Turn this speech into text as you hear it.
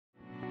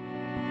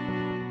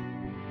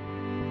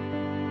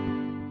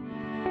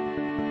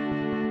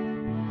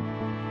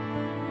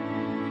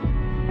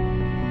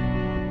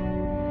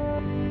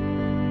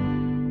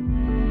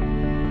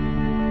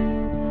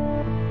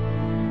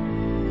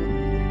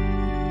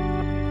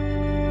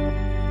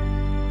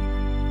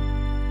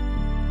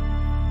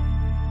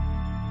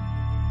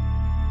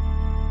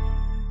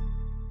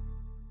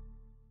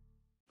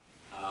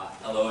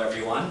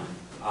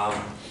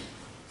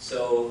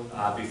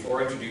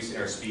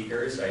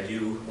I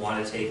do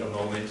want to take a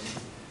moment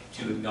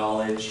to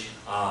acknowledge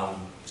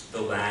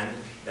the land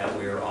that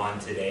we're on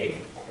today.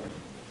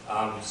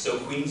 So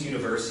Queen's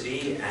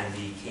University and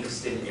the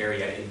Kingston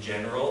area in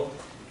general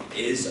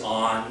is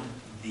on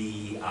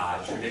the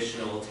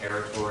traditional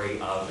territory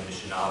of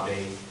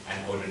Anishinaabe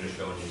and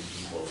Haudenosaunee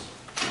peoples.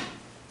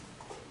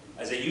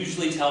 As I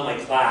usually tell my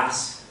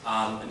class,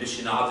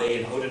 Anishinaabe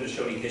and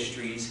Haudenosaunee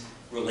histories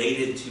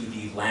related to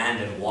the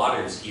land and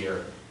waters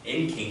here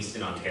in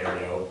Kingston,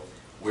 Ontario,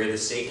 where the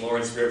St.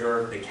 Lawrence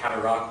River, the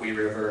Cataraqui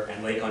River,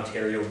 and Lake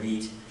Ontario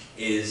meet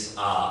is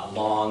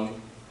long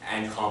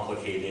and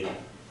complicated,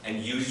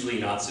 and usually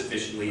not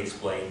sufficiently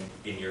explained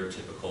in your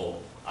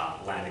typical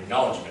land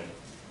acknowledgement.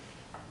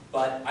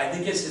 But I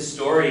think as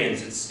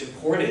historians, it's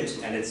important,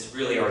 and it's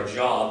really our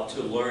job,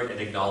 to learn and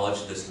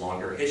acknowledge this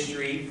longer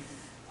history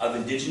of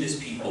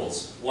Indigenous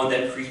peoples, one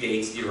that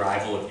predates the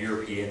arrival of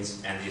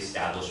Europeans and the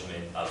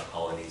establishment of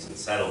colonies and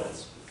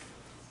settlements.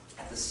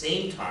 At the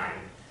same time,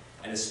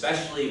 and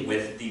especially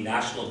with the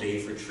National Day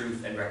for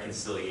Truth and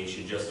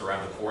Reconciliation just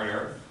around the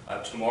corner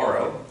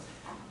tomorrow,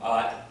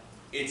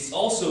 it's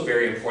also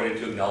very important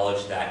to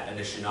acknowledge that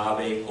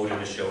Anishinaabe,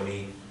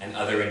 Haudenosaunee, and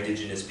other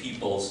Indigenous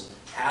peoples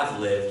have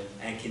lived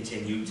and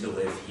continue to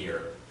live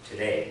here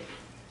today.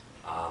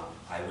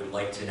 I would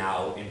like to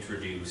now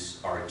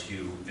introduce our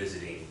two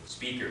visiting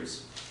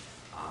speakers.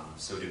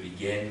 So to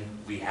begin,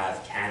 we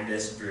have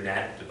Candace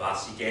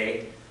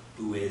Brunette-Debassige,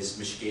 who is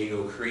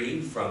Mishkego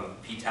Cree from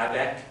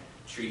Pitabec,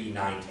 Treaty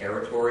 9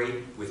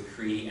 territory with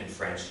Cree and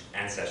French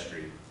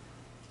ancestry.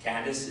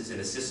 Candace is an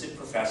assistant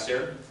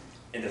professor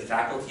in the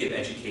Faculty of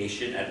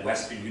Education at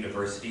Western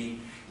University,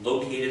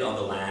 located on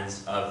the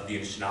lands of the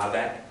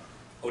Anishinaabe,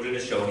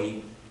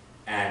 Haudenosaunee,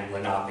 and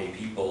Lenape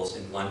peoples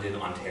in London,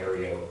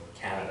 Ontario,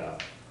 Canada.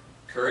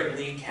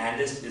 Currently,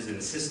 Candace is an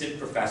assistant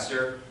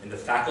professor in the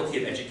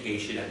Faculty of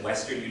Education at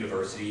Western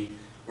University,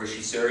 where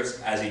she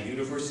serves as a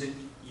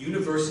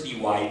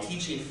university-wide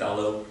teaching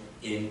fellow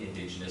in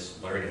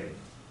Indigenous learning.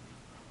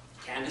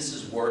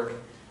 Candace's work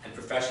and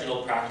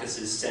professional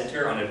practices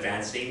center on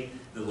advancing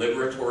the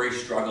liberatory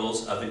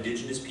struggles of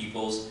Indigenous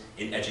peoples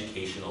in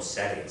educational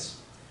settings.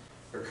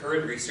 Her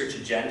current research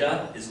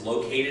agenda is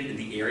located in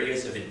the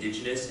areas of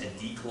Indigenous and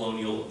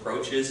decolonial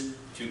approaches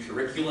to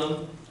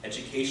curriculum,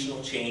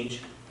 educational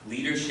change,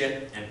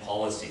 leadership, and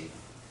policy.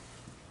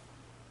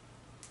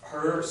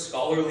 Her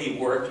scholarly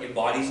work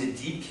embodies a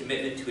deep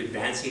commitment to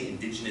advancing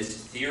Indigenous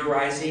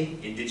theorizing,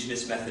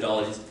 Indigenous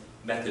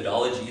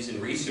methodologies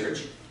in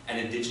research, and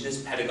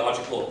Indigenous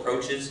pedagogical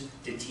approaches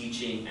to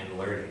teaching and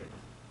learning.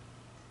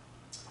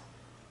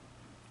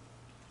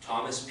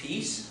 Thomas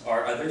Peace,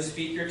 our other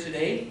speaker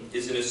today,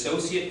 is an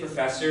associate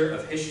professor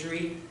of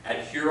history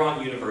at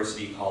Huron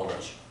University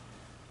College.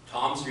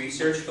 Tom's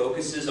research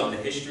focuses on the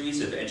histories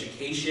of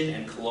education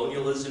and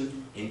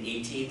colonialism in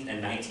 18th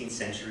and 19th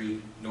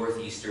century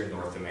northeastern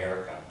North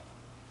America.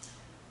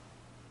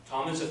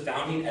 Tom is a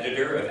founding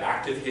editor of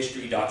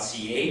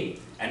ActiveHistory.ca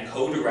and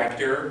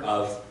co-director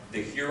of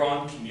the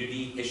Huron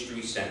Community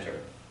History Center.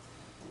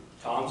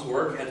 Tom's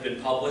work has been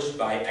published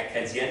by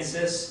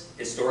Acadiensis,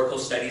 Historical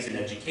Studies in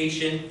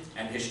Education,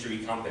 and History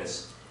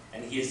Compass,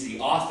 and he is the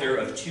author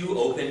of two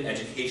open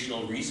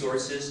educational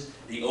resources,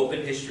 the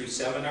Open History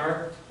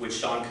Seminar with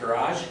Sean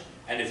Courage,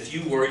 and A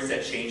Few Words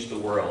That Changed the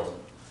World,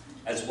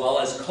 as well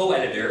as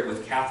co-editor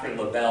with Catherine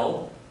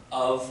LaBelle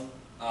of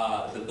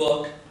the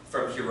book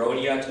From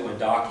Huronia to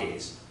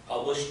Wendakes,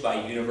 published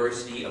by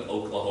University of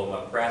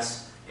Oklahoma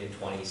Press in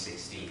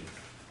 2016.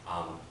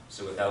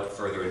 So without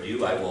further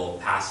ado, I will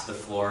pass the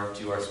floor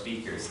to our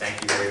speakers.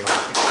 Thank you very much.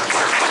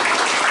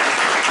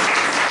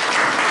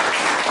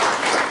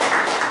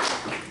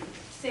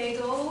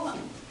 Sego,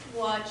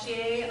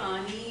 Wache,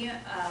 Ani,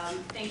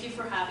 thank you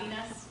for having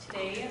us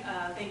today.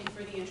 Thank you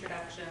for the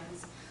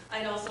introductions.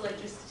 I'd also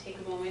like just to take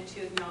a moment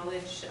to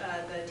acknowledge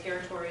the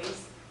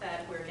territories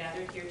that we're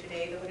gathered here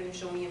today, the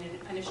Haudenosaunee and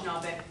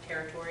Anishinaabe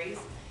territories,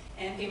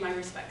 and pay my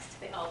respects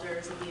to the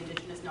elders and the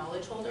Indigenous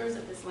knowledge holders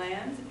of this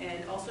land,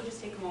 and also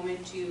just take a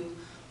moment to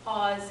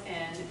pause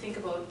and think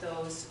about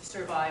those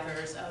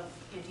survivors of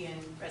Indian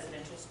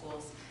residential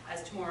schools,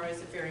 as tomorrow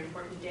is a very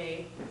important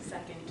day,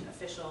 second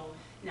official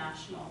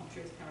National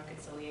Truth and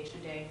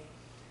Reconciliation Day.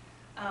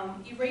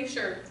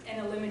 Erasure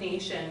and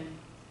elimination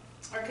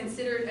are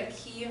considered a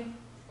key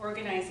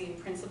organizing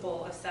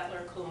principle of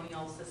settler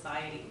colonial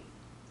society.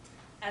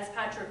 As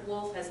Patrick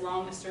Wolfe has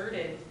long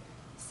asserted,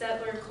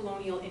 settler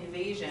colonial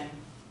invasion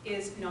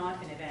is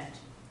not an event.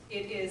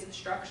 It is a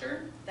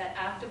structure that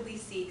actively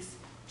seeks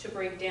to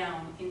break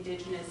down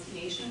Indigenous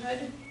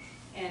nationhood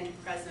and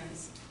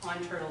presence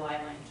on Turtle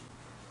Island.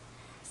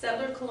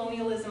 Settler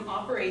colonialism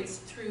operates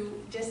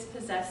through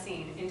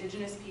dispossessing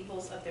Indigenous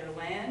peoples of their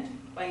land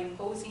by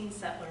imposing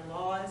settler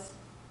laws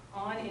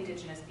on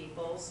Indigenous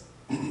peoples.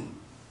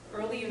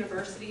 Early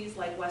universities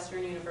like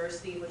Western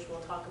University, which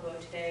we'll talk about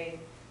today,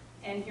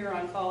 and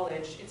Huron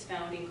College, its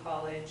founding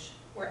college,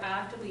 were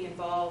actively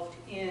involved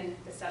in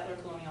the settler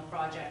colonial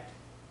project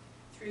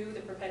through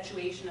the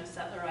perpetuation of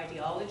settler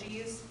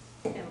ideologies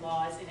and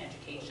laws in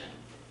education.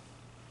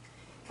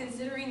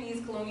 Considering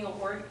these colonial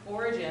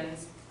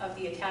origins of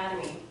the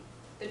Academy,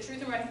 the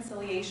Truth and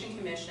Reconciliation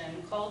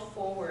Commission called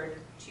forward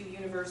to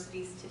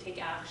universities to take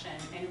action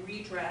and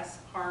redress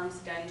harms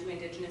done to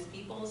Indigenous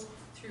peoples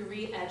through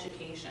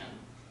re-education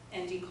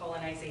and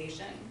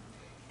decolonization.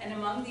 And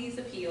among these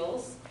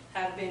appeals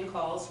have been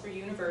calls for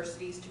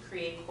universities to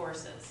create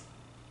courses,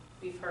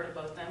 we've heard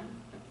about them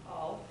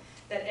all,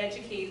 that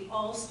educate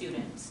all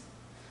students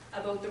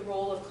about the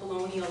role of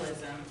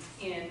colonialism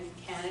in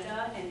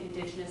Canada and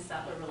Indigenous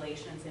settler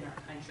relations in our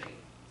country.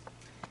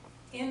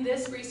 In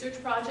this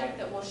research project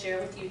that we'll share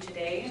with you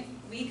today,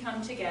 we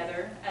come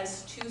together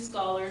as two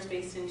scholars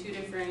based in two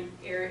different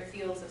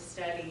fields of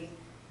study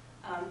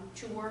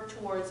to work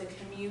towards a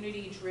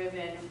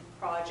community-driven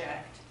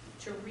project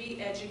to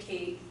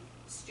re-educate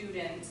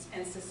students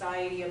and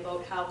society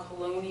about how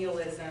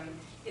colonialism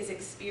is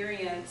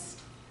experienced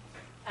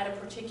at a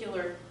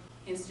particular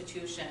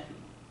institution,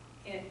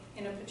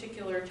 in a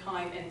particular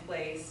time and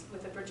place,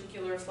 with a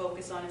particular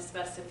focus on a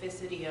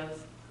specificity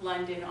of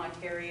London,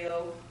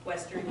 Ontario,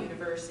 Western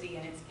University,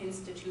 and its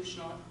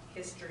institutional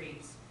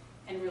histories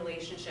and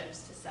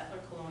relationships to settler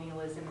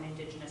colonialism and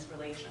Indigenous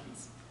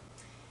relations.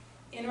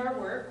 In our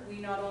work, we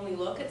not only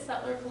look at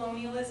settler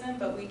colonialism,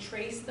 but we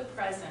trace the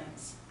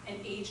presence and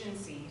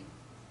agency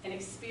and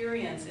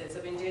experiences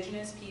of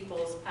Indigenous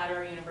peoples at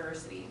our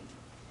university.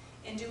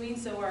 In doing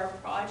so, our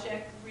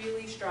project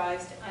really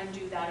strives to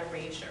undo that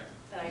erasure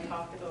that I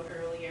talked about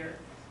earlier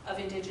of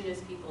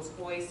Indigenous peoples'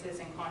 voices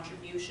and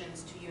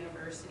contributions to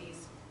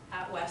universities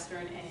at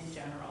Western and in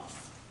general.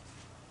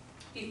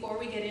 Before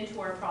we get into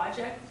our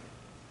project,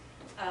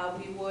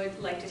 we would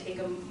like to take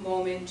a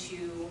moment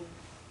to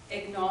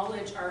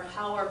acknowledge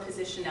how our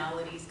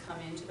positionalities come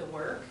into the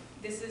work.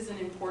 This is an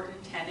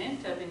important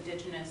tenet of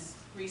Indigenous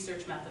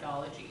research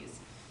methodologies.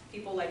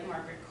 People like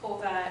Margaret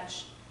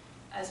Kovach,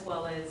 as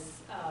well as,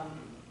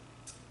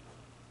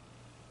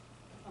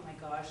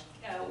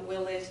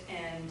 Willett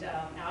and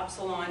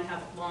Absalon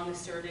have long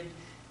asserted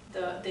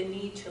the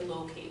need to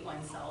locate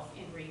oneself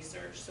in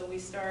research. So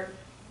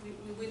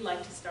we'd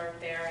like to start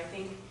there. I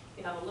think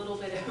you have a little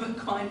bit of a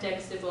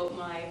context about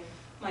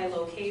my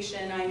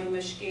location. I'm a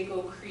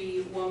Mushkego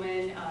Cree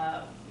woman,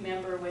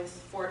 member with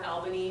Fort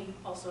Albany,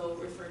 also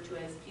referred to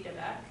as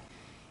Pitabec.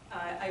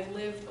 I've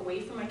lived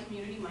away from my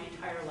community my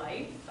entire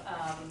life,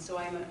 so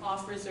I'm an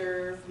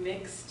off-reserve,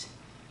 mixed.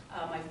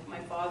 My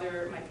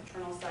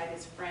paternal side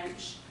is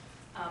French,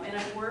 and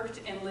I've worked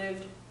and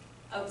lived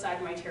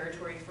outside my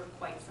territory for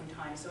quite some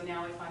time. So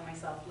now I find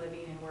myself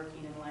living and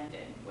working in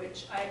London,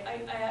 which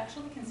I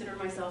actually consider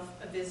myself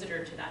a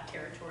visitor to that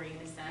territory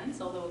in a sense,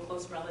 although a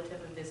close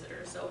relative and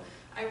visitor. So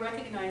I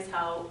recognize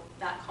how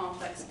that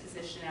complex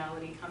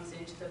positionality comes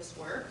into this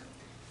work.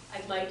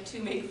 I'd like to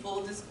make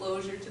full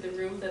disclosure to the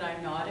room that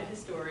I'm not a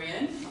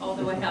historian,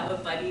 although I have a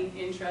budding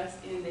interest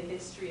in the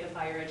history of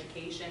higher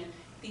education,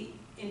 the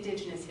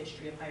Indigenous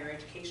history of higher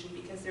education,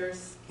 because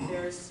there's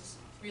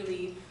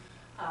really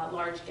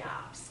large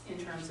gaps in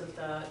terms of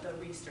the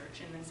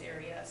research in this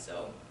area.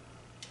 So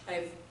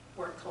I've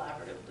worked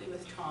collaboratively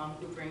with Tom,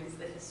 who brings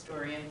the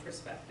historian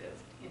perspective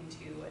into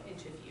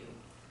view.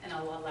 And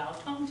I'll allow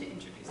Tom to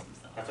introduce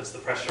himself. That puts the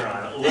pressure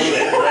on a little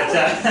bit, but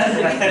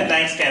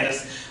thanks,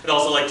 Candace. I'd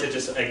also like to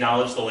just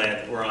acknowledge the land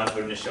that we're on,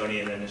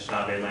 Haudenosaunee and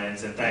Anishinaabe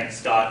lands, and thanks,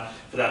 Scott,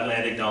 for that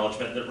land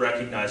acknowledgement that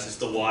recognizes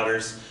the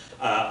waters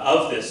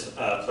of this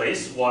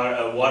place,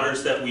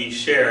 waters that we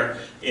share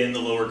in the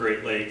lower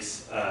Great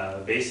Lakes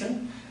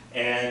Basin,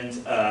 and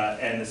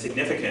the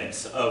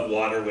significance of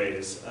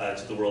waterways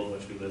to the world in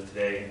which we live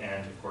today,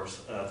 and of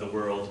course the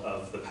world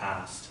of the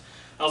past.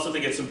 I also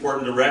think it's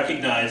important to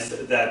recognize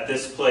that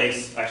this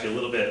place, actually a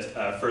little bit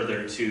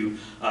further to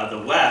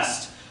the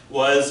west,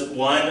 was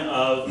one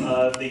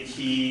of the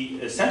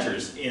key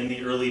centers in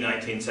the early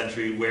 19th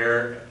century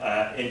where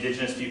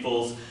Indigenous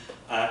peoples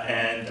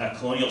and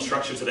colonial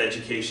structures of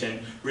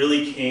education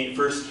really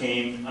first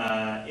came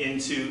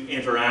into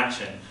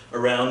interaction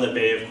around the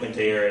Bay of Quinte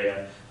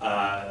area,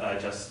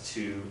 just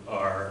to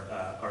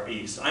our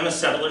east. I'm a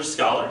settler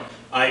scholar.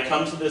 I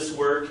come to this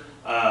work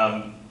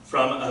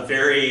from a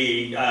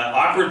very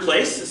awkward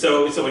place.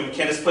 So when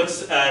Candace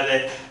puts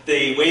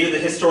the weight of the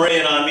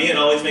historian on me, it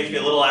always makes me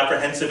a little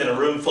apprehensive in a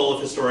room full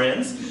of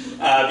historians,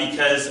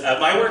 because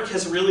my work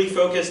has really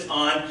focused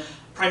on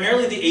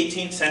primarily the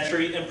 18th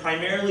century and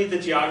primarily the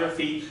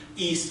geography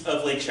east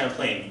of Lake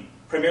Champlain,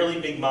 primarily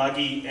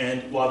Mi'kma'ki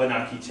and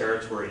Wabanaki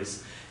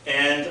territories.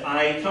 And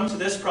I come to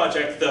this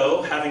project,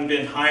 though, having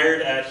been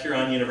hired at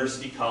Huron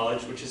University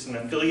College, which is an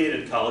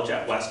affiliated college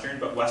at Western,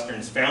 but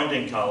Western's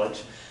founding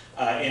college,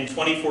 in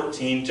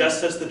 2014,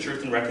 just as the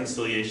Truth and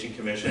Reconciliation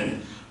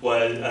Commission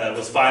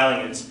was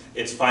filing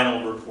its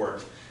final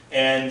report.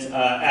 And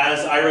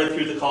as I read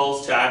through the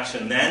calls to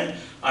action then,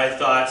 I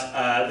thought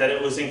that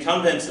it was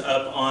incumbent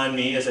upon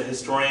me as a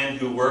historian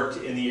who worked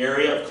in the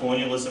area of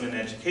colonialism and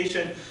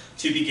education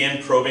to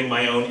begin probing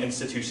my own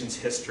institution's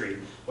history,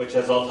 which,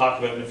 as I'll talk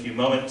about in a few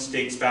moments,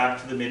 dates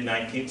back to the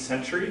mid-19th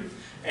century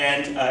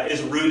and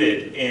is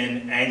rooted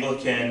in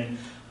Anglican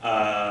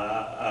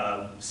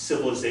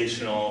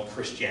civilizational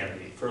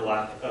Christianity, for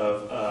lack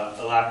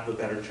of a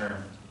better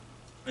term.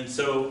 And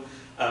so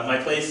my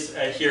place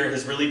here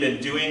has really been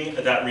doing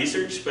that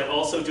research, but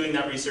also doing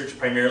that research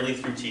primarily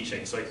through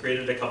teaching. So I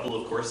created a couple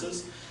of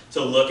courses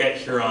to look at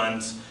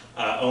Huron's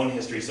own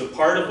history. So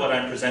part of what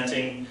I'm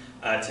presenting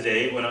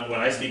today, when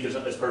I speak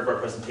as part of our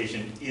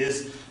presentation,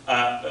 is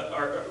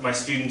my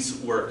students'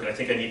 work. And I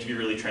think I need to be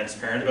really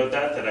transparent about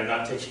that I'm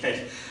not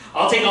taking,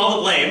 I'll take all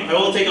the blame, I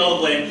won't take all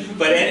the blame,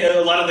 but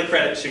a lot of the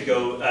credit should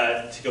go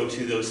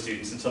to those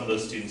students, and some of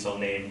those students I'll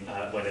name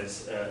when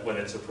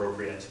it's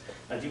appropriate.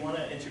 Do you want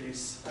to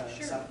introduce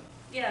Sure. Sally?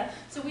 Yeah,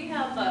 so we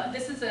have,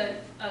 this is a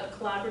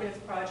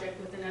collaborative project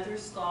with another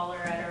scholar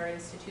at our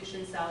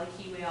institution, Sally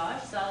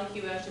Kiwiash. Sally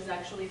Kiwiash is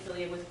actually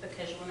affiliated with the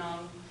Kingston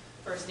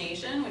First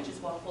Nation, which is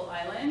Walpole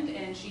Island,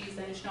 and she's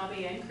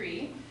Anishinaabe and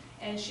Cree,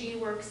 and she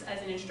works as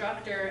an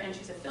instructor and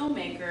she's a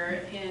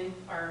filmmaker in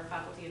our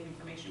Faculty of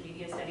Information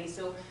Media Studies.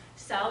 So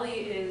Sally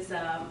is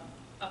a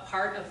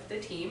part of the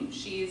team.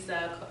 She's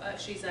a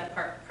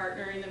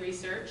partner in the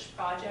research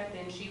project,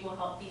 and she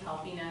will be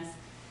helping us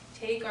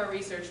take our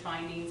research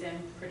findings and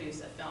produce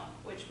a film,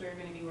 which we're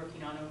going to be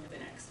working on over the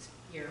next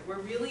year. We're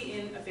really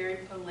in a very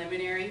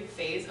preliminary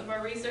phase of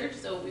our research,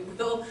 so we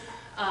will,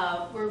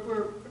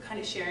 we're kind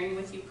of sharing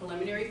with you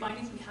preliminary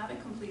findings. We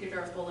haven't completed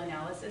our full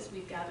analysis.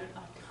 We've gathered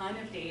a ton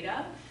of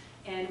data,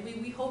 and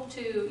we hope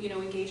to,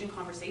 engage in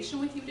conversation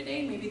with you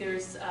today. Maybe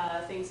there's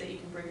things that you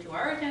can bring to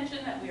our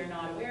attention that we are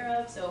not aware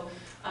of. So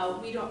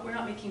we're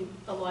not making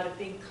a lot of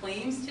big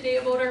claims today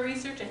about our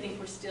research. I think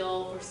we're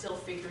still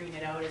figuring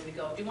it out as we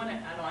go. Do you want to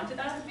add on to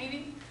that,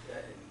 maybe?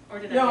 Or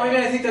did No,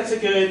 I think that's a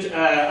good,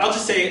 I'll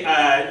just say,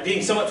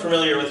 being somewhat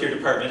familiar with your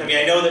department,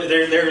 I know that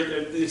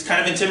it's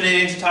kind of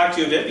intimidating to talk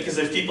to you a bit, because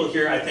there's people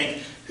here, I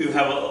think, who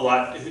have a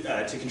lot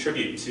to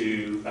contribute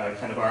to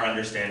kind of our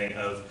understanding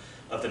of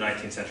the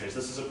 19th century.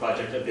 This is a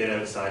project a bit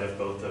outside of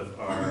both of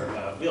our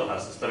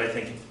wheelhouses, but I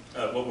think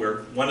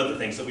one of the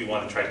things that we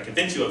want to try to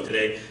convince you of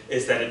today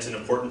is that it's an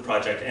important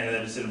project, and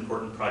that it's an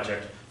important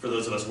project for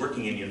those of us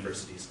working in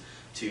universities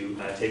to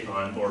take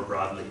on more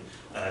broadly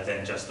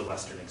than just the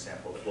Western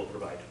example that we'll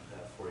provide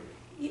for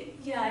you.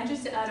 Yeah, and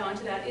just to add on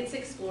to that, it's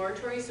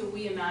exploratory, so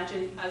we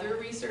imagine other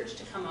research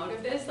to come out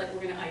of this. Like,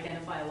 we're going to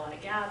identify a lot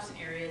of gaps and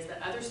areas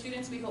that other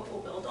students we hope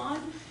will build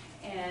on.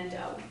 And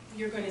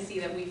you're going to see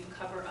that we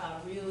cover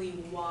a really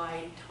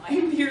wide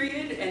time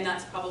period, and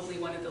that's probably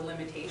one of the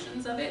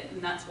limitations of it,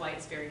 and that's why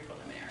it's very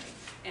preliminary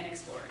and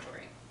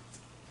exploratory.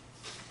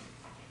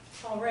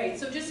 All right,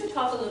 so just to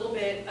talk a little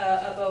bit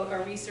about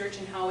our research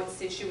and how it's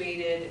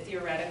situated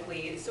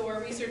theoretically. So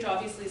our research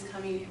obviously is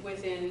coming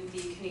within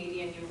the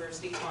Canadian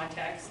university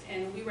context,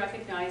 and we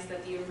recognize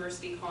that the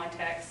university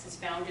context is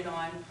founded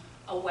on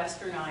a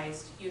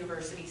westernized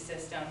university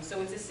system.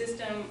 So it's a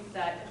system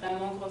that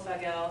Ramon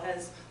Grosfagel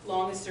has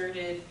long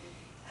asserted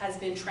has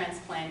been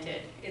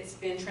transplanted. It's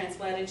been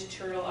transplanted to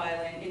Turtle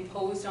Island,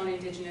 imposed on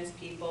Indigenous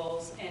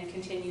peoples, and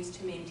continues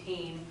to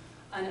maintain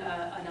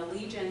an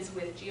allegiance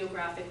with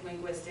geographic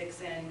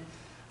linguistics and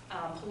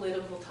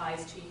political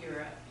ties to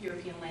Europe,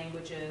 European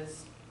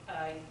languages,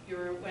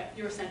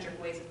 Eurocentric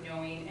ways of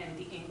knowing, and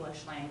the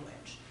English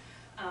language.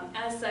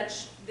 As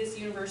such, this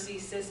university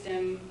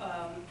system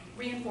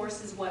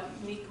reinforces what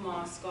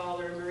Mi'kmaq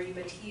scholar Marie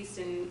Baptiste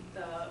in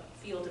the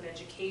field of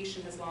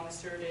education has long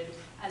asserted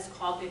as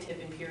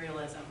cognitive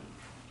imperialism.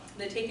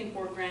 The taken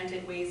for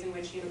granted ways in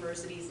which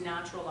universities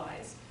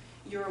naturalize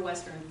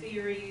Euro-Western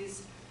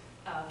theories,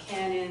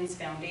 canons,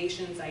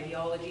 foundations,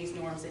 ideologies,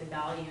 norms, and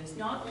values,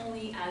 not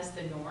only as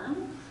the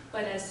norm,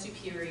 but as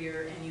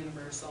superior and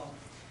universal.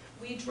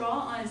 We draw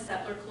on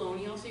settler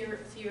colonial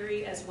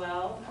theory as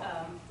well,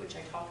 which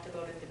I talked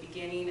about at the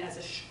beginning,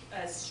 as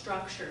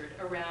structured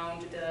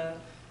around the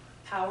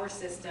power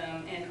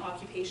system and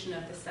occupation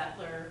of the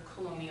settler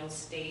colonial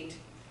state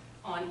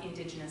on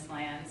Indigenous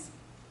lands.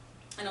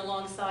 And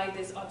alongside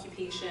this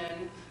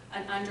occupation,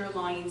 an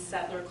underlying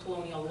settler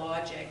colonial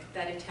logic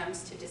that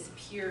attempts to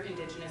disappear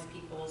Indigenous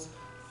peoples,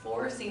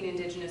 forcing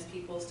Indigenous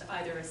peoples to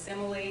either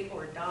assimilate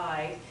or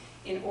die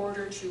in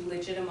order to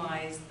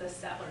legitimize the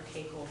settler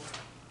takeover.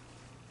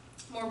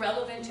 More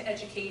relevant to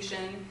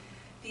education,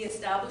 the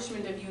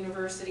establishment of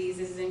universities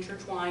is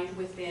intertwined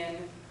within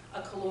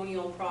a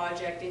colonial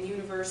project, and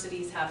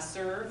universities have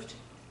served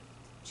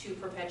to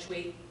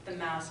perpetuate the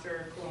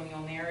master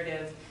colonial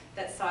narrative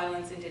that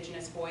silence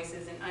Indigenous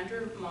voices and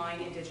undermine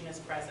Indigenous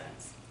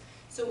presence.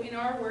 So in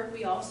our work,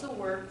 we also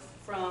work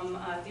from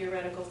a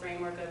theoretical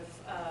framework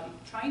of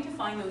trying to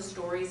find those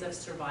stories of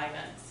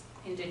survivance,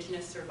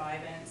 Indigenous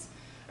survivance,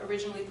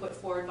 originally put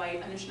forward by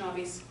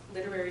Anishinaabe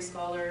literary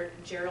scholar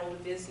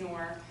Gerald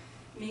Visnor,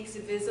 makes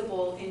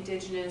visible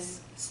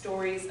Indigenous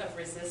stories of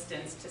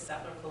resistance to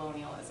settler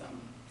colonialism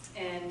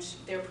and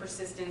their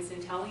persistence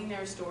in telling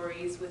their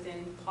stories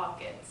within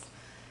pockets,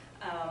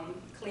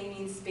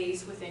 claiming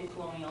space within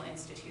colonial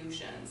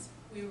institutions.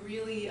 We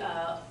really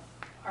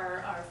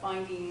are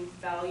finding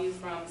value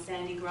from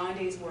Sandy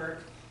Grande's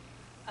work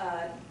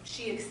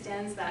she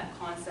extends that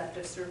concept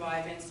of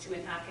survivance to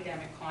an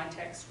academic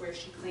context where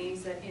she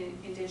claims that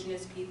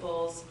Indigenous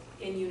peoples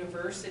in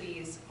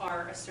universities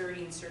are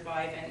asserting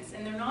survivance.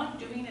 And they're not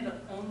doing it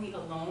only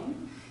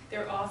alone.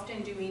 They're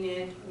often doing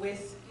it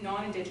with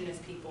non-Indigenous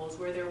peoples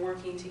where they're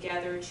working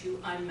together to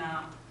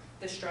unmap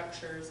the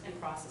structures and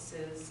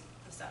processes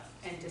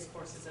and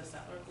discourses of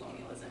settler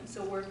colonialism.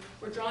 So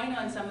we're drawing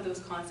on some of those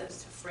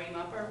concepts to frame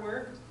up our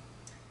work.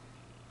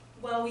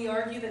 While we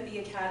argue that the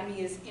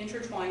Academy is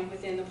intertwined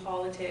within the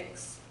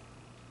politics,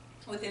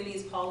 within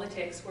these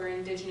politics where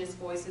Indigenous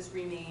voices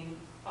remain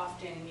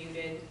often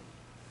muted,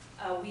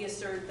 we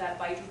assert that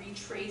by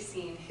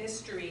retracing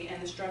history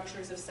and the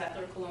structures of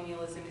settler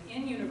colonialism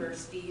in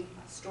university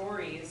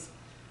stories,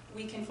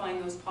 we can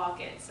find those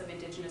pockets of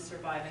Indigenous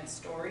survivance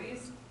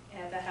stories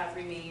that have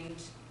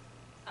remained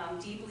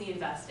deeply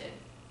invested.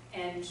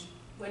 And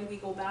when we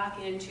go back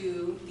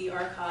into the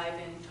archive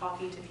and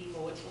talking to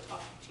people, which we'll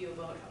talk to you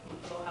about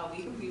how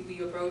we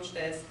approach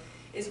this,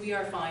 is we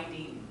are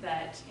finding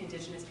that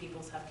Indigenous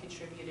peoples have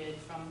contributed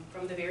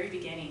from the very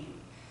beginning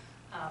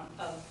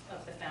of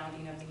the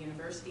founding of the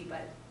university,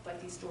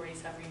 but these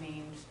stories have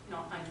remained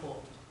not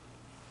untold.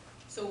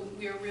 So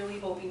we're really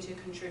hoping to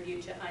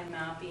contribute to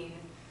unmapping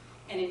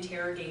and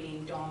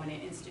interrogating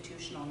dominant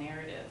institutional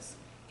narratives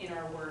in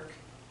our work.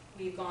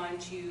 We've gone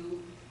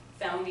to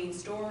founding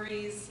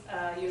stories,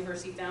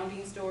 university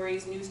founding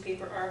stories,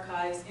 newspaper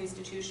archives,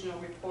 institutional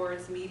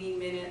reports, meeting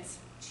minutes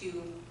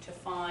to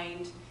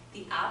find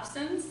the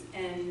absence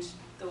and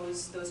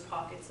those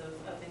pockets of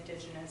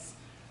Indigenous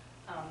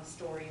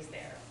stories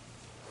there.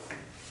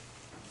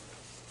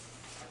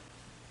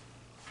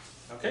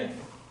 Okay.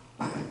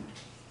 Let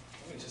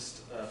me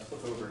just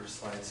flip over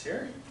slides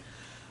here.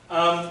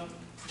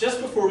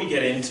 Just before we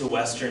get into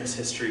Western's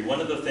history,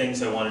 one of the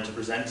things I wanted to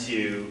present to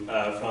you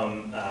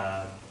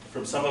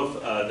from some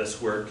of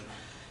this work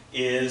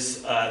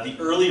is the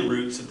early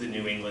roots of the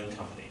New England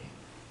Company.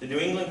 The New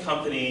England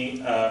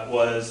Company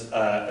was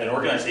an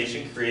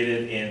organization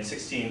created in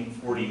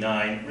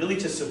 1649, really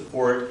to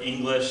support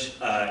English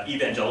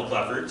evangelical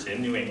efforts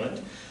in New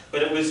England,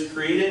 but it was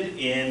created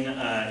in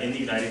the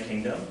United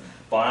Kingdom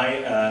by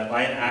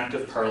an act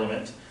of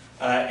Parliament.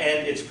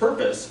 And its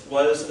purpose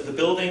was the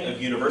building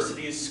of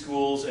universities,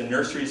 schools, and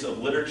nurseries of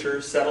literature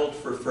settled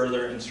for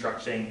further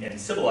instructing and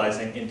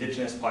civilizing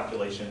Indigenous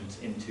populations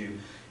into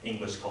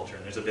English culture.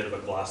 And there's a bit of a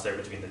gloss there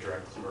between the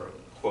direct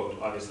quote,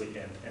 obviously,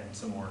 and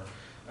some more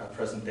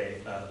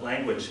present-day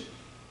language.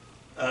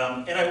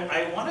 And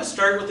I want to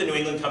start with the New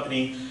England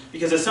Company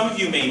because, as some of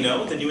you may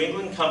know, the New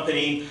England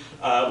Company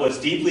was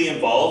deeply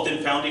involved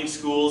in founding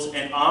schools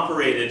and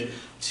operated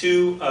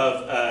two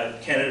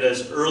of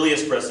Canada's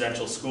earliest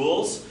residential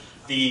schools.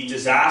 The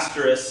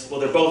disastrous, well,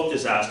 they're both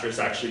disastrous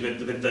actually,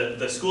 but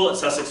the school at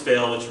Sussex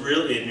Vale, which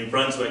really, in New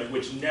Brunswick,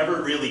 which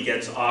never really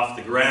gets off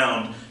the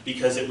ground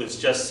because it was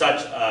just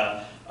such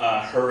a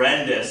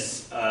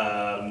horrendous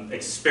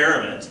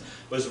experiment,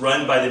 was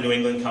run by the New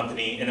England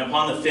Company. And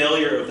upon the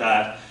failure of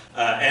that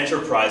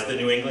enterprise, the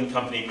New England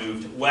Company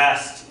moved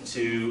west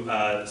to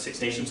the Six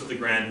Nations of the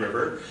Grand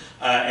River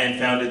and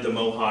founded the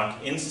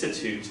Mohawk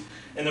Institute.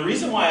 And the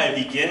reason why I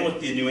begin with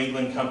the New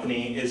England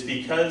Company is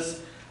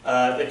because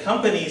the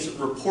company's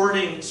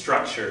reporting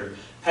structure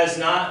has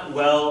not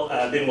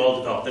been well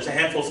developed. There's a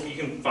handful you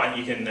can find.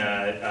 You can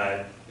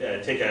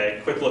take a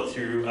quick look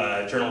through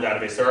journal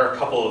database. There are a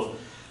couple of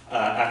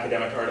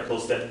academic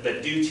articles that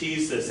do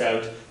tease this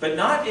out, but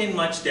not in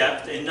much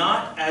depth and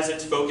not as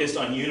it's focused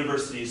on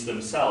universities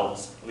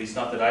themselves, at least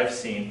not that I've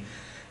seen.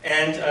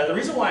 And the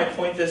reason why I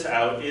point this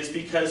out is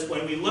because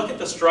when we look at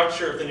the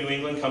structure of the New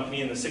England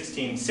Company in the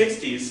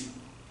 1660s,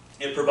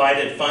 it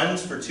provided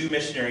funds for 2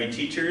 missionary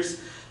teachers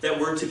that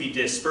were to be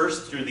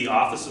dispersed through the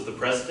Office of the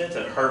President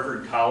at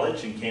Harvard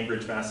College in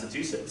Cambridge,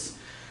 Massachusetts.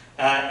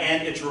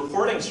 And its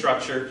reporting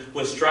structure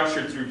was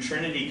structured through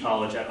Trinity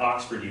College at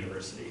Oxford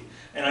University.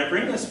 And I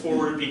bring this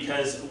forward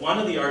because one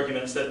of the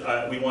arguments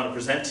that we want to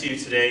present to you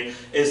today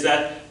is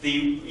that the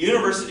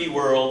university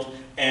world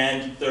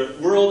and the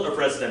world of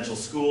residential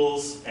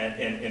schools,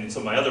 and in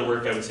some of my other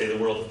work I would say the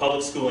world of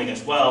public schooling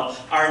as well,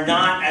 are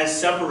not as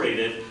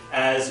separated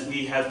as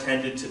we have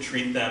tended to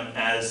treat them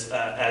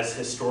as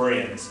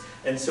historians.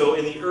 And so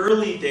in the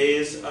early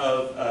days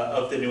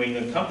of the New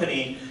England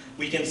Company,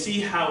 we can see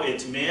how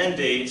its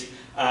mandate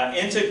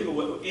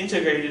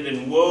integrated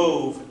and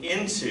wove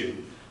into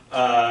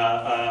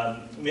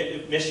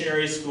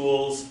missionary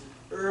schools,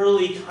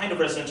 early kind of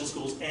residential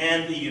schools,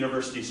 and the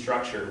university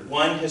structure.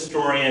 One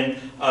historian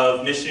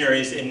of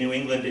missionaries in New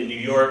England and New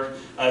York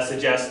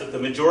suggests that the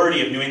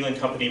majority of New England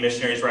Company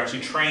missionaries were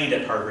actually trained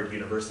at Harvard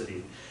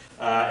University.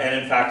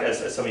 And in fact,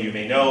 as some of you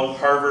may know,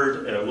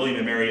 Harvard,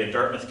 William & Mary, and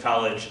Dartmouth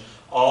College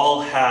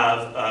all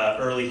have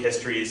early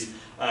histories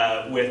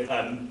with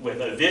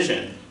a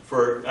vision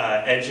for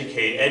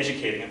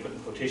educating, and put in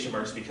quotation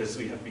marks because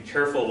we have to be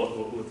careful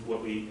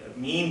what we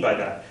mean by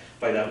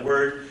that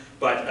word,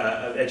 but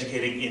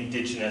educating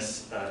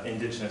Indigenous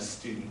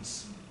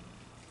students.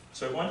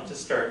 So I wanted to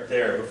start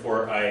there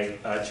before I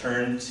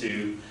turn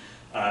to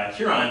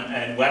Huron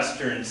and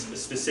Western's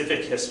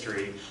specific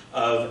history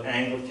of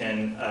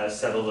Anglican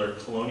settler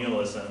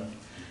colonialism.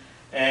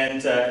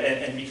 And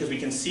because we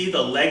can see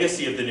the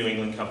legacy of the New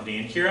England Company,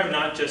 and here I'm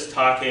not just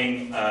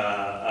talking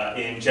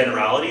in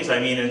generalities, I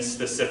mean in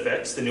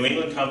specifics. The New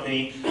England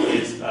Company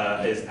is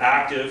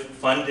active,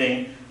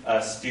 funding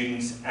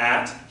students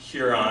at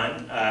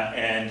Huron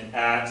and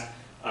at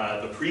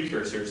the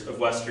precursors of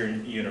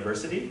Western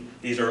University.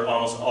 These are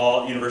almost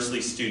all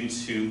university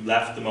students who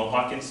left the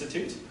Mohawk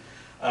Institute.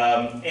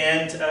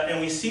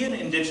 And we see an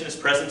Indigenous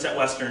presence at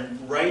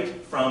Western right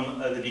from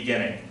the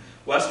beginning.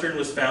 Western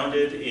was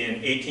founded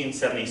in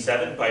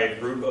 1877 by a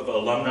group of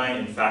alumni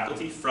and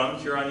faculty from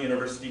Huron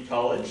University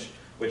College,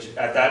 which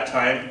at that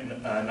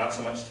time, not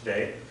so much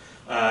today,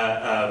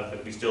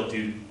 but we still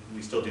do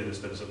this,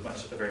 but it's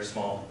a very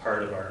small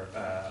part of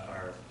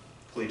our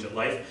collegiate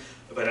life.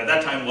 But at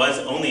that time was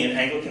only an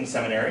Anglican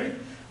seminary,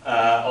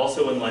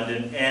 also in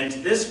London. And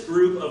this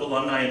group of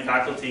alumni and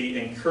faculty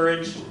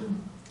encouraged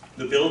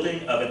the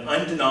building of an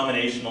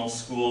undenominational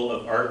school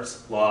of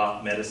arts,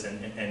 law,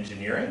 medicine, and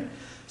engineering.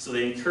 So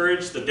they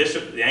encouraged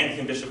the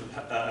Anglican Bishop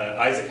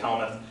Isaac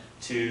Helmuth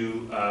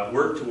to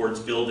work towards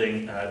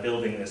building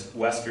this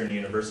Western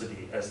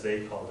University, as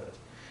they called it.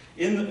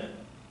 In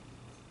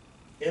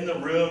the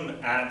room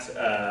at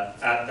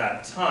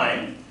that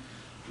time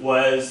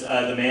was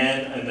the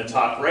man in the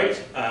top right,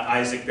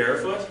 Isaac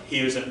Barefoot.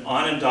 He was an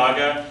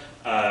Onondaga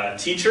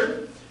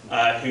teacher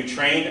who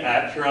trained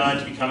at Huron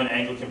to become an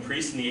Anglican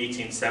priest in the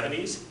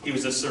 1870s. He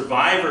was a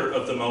survivor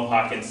of the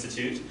Mohawk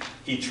Institute.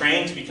 He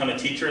trained to become a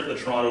teacher at the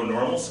Toronto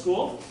Normal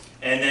School,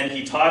 and then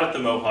he taught at the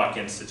Mohawk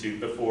Institute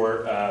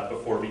before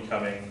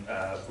becoming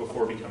a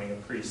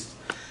priest.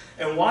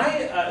 And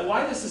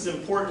why this is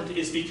important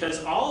is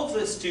because all of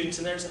the students,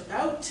 and there's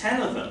about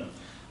 10 of them,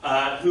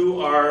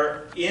 who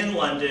are in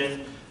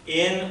London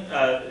in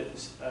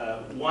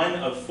one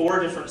of 4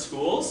 different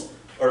schools,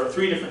 or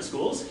 3 different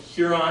schools,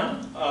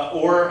 Huron,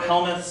 or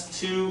Helmuth's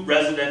 2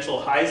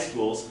 residential high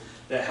schools.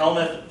 The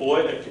Helmuth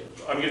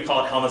I'm going to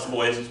call it Helmuth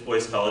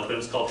Boys College, but it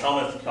was called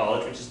Helmuth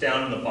College, which is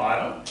down in the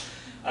bottom.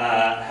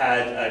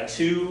 Had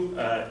two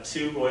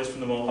boys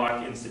from the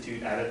Mohawk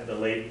Institute at it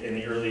in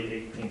the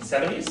early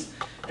 1870s.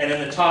 And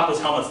then the top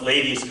was Helmuth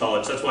Ladies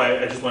College. That's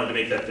why I just wanted to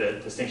make that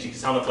distinction,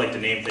 because Helmuth liked to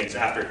name things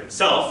after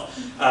himself.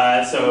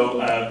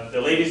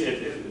 The ladies,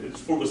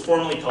 it was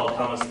formerly called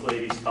Helmuth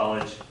Ladies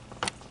College.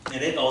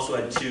 And it also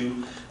had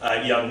 2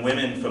 young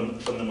women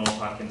from the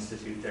Mohawk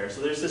Institute there. So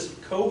there's this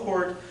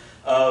cohort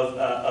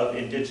of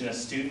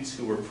Indigenous students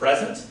who were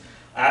present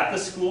at the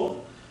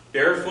school.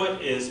 Barefoot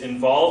is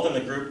involved in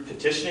the group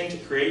petitioning to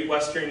create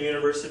Western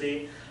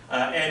University.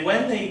 And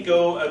when they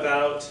go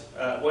about,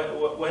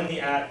 when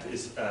the act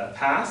is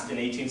passed in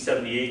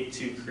 1878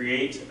 to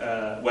create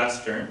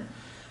Western,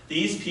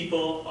 these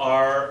people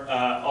are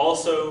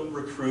also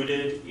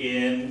recruited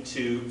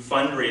into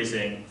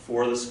fundraising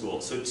for the school.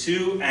 So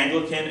 2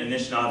 Anglican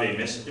Anishinaabe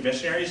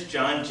missionaries,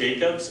 John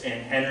Jacobs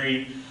and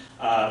Henry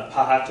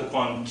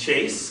Pahatuquan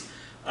Chase,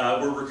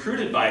 were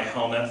recruited by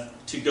Helmuth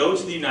to go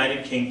to the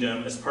United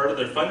Kingdom as part of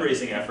their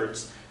fundraising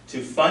efforts to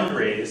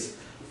fundraise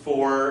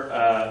for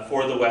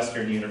the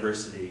Western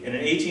University. And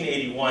in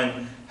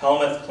 1881,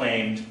 Helmuth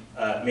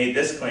made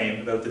this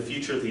claim about the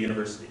future of the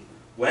university.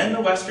 When the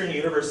Western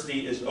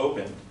University is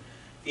opened,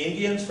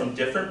 Indians from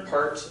different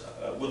parts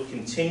will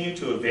continue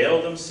to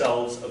avail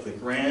themselves of the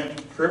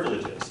grand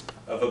privileges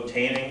of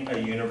obtaining a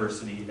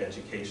university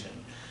education.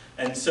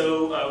 And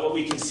so what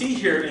we can see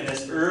here in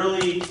this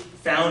early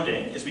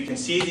founding is we can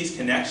see these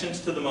connections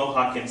to the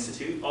Mohawk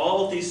Institute.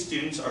 All of these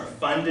students are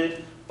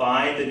funded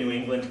by the New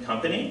England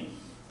Company,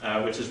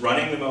 which is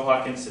running the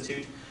Mohawk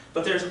Institute.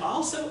 But there's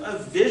also a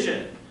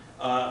vision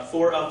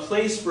for a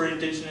place for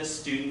Indigenous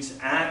students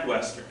at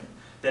Western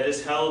that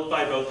is held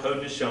by both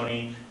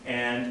Haudenosaunee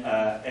and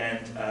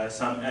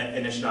some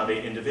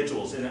Anishinaabe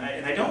individuals. And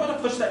I don't want to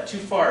push that too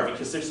far,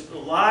 because there's a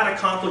lot of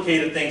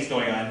complicated things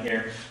going on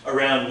here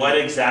around what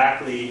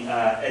exactly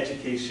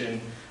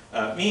education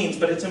means,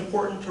 but it's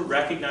important to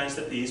recognize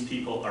that these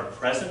people are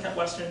present at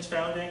Western's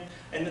founding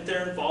and that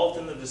they're involved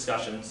in the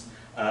discussions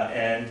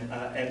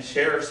and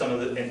share some of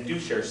the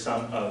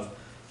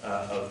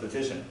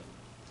vision.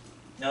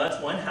 Now that's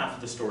one half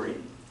of the story.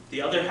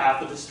 The other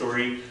half of the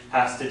story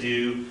has to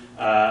do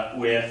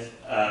with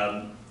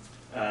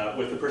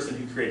the person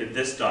who created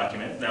this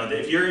document. Now,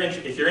 if you're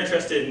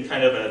interested in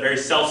kind of a very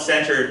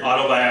self-centered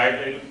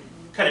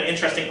kind of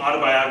interesting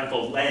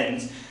autobiographical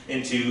lens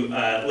into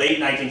late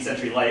 19th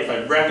century life,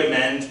 I'd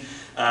recommend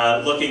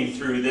looking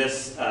through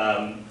this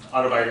graphic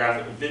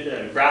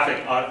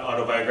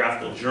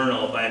autobiographical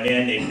journal by a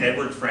man named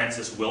Edward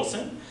Francis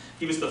Wilson.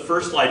 He was the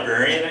first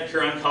librarian at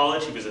Huron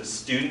College. He was a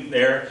student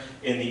there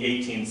in the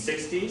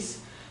 1860s.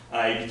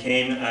 He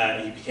became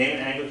an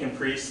Anglican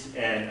priest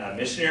and a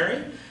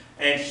missionary,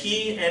 and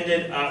he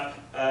ended up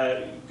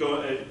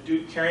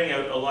carrying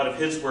out a lot of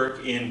his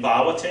work in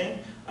Bawating,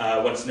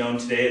 what's known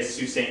today as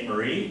Sault Ste.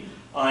 Marie,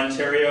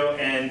 Ontario.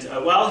 And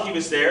while he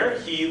was there,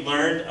 he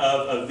learned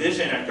of a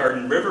vision at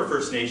Garden River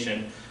First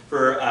Nation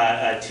for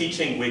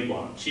teaching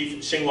wigwam.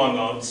 Chief Shingwang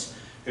Oates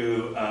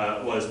who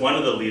was one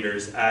of the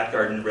leaders at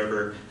Garden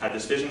River, had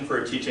this vision for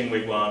a teaching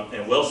wigwam,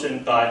 and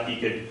Wilson thought he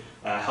could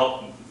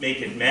help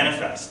make it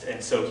manifest.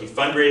 And so he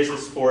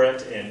fundraises for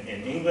it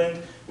in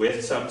England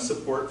with some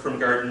support from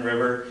Garden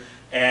River,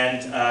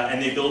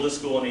 and they build a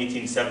school in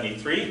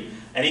 1873.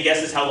 Any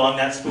guesses how long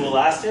that school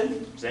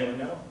lasted? Does anyone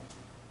know?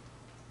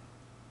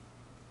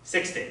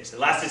 6 days. It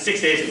lasted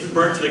 6 days. It was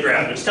burnt to the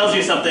ground, which tells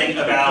you something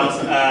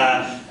about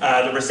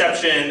the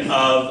reception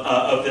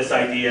of this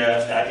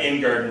idea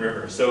in Garden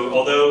River. So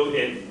although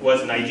it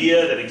was an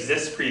idea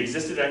that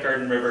pre-existed at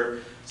Garden River,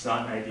 it's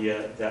not an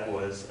idea that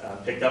was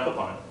picked up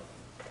upon.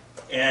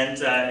 And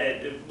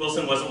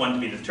Wilson wasn't one to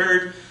be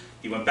deterred.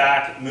 He went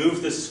back,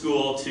 moved the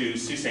school to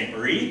Sault Ste.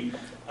 Marie,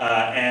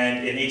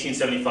 and in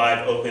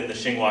 1875 opened the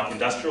Shingwauk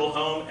Industrial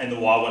Home and the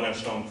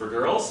Wawanosh Home for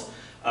Girls.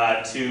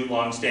 Two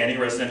long-standing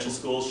residential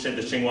schools. The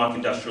Shingwauk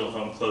Industrial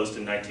Home closed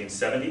in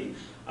 1970.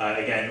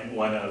 Again,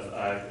 one of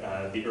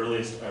the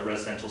earliest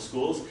residential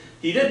schools.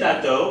 He did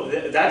that though.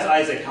 That's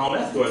Isaac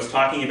Helmuth, who I was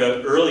talking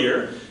about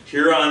earlier,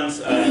 Huron's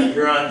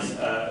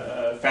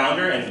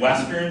founder and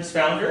Western's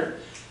founder.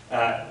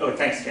 Oh,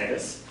 thanks,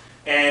 Candace.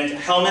 And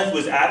Helmuth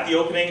was at the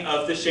opening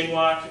of the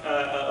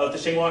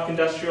Shingwauk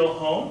Industrial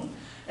Home.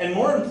 And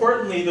more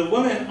importantly, the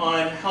woman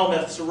on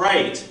Helmuth's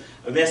right,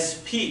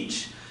 Miss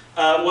Peach,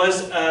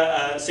 was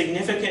a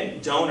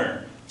significant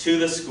donor to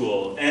the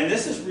school. And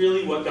this is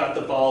really what got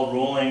the ball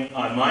rolling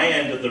on my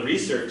end of the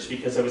research,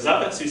 because I was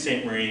up at Sault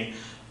Ste. Marie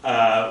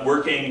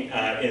working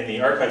in the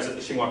archives at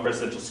the Shingwauk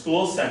Residential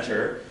School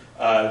Center,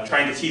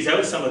 trying to tease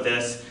out some of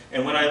this.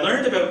 And when I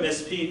learned about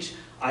Miss Peach,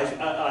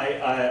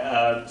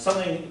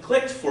 something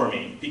clicked for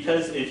me,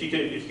 because if you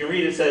can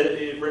read it,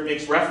 it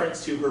makes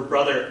reference to her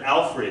brother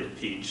Alfred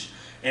Peach.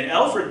 And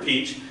Alfred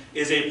Peach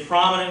is a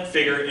prominent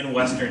figure in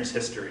Western's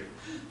history.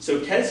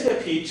 So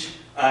Kezia Peach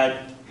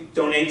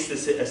donates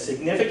a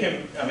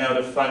significant amount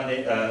of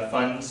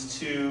funds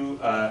to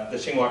the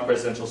Shingwauk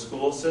Residential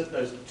School.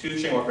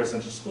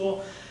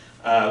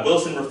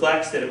 Wilson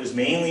reflects that it was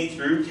mainly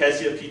through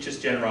Kezia Peach's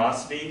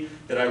generosity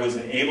that I was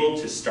enabled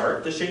to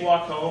start the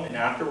Shingwauk Home and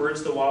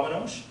afterwards the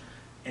Wawanosh.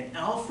 And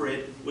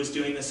Alfred was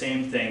doing the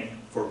same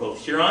thing for both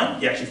Huron.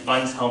 He actually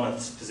funds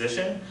Helmuth's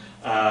position,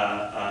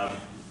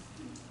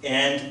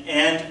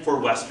 and for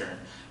Western.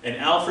 And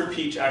Alfred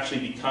Peach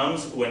actually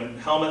becomes, when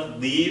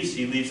Helmuth leaves,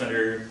 he leaves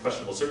under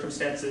questionable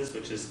circumstances,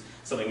 which is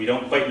something we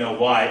don't quite know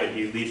why, but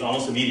he leaves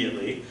almost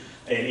immediately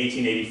in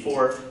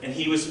 1884, and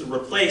he was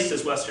replaced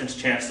as Western's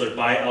chancellor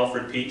by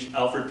Alfred Peach.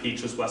 Alfred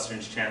Peach was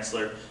Western's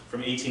chancellor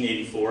from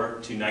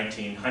 1884 to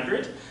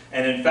 1900.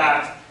 And in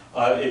fact,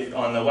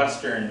 on the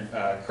Western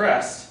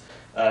crest,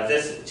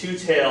 this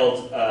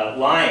two-tailed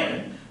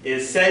lion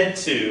is said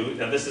to,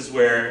 now this is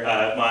where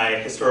my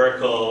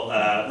historical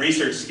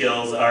research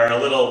skills are a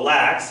little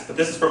lax, but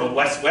this is from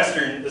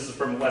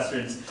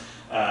Western's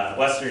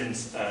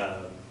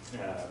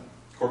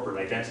corporate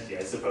identity,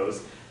 I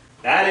suppose.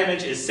 That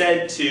image is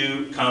said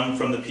to come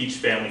from the Peach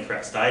family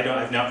crest.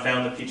 I've not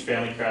found the Peach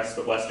family crest,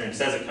 but Western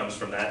says it comes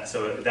from that,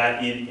 so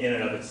that in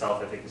and of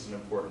itself I think is an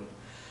important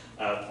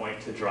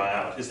point to draw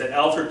out, is that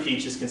Alfred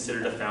Peach is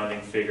considered a founding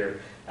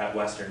figure at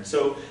Western.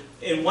 So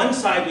in one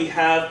side we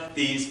have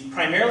these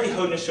primarily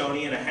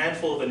Haudenosaunee and a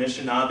handful of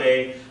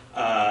Anishinaabe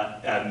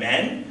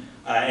men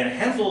and a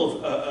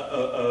handful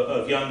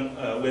of young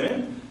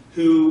women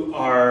who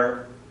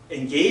are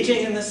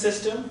engaging in the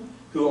system,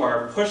 who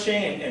are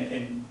pushing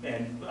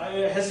and I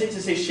hesitate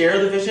to say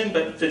share the vision,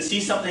 but to see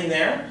something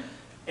there.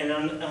 And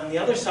on the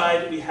other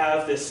side we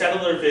have this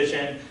settler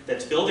vision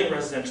that's building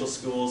residential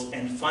schools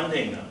and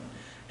funding them.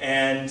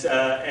 And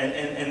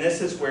this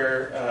is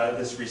where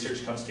this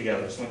research comes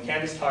together. So when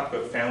Candace talked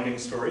about founding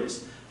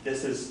stories,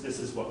 this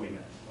is what we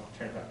meant. I'll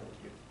turn it back over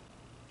to you.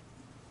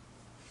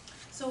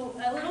 So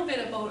a little bit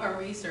about our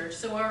research.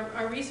 So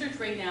our research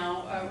right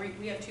now,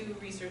 we have two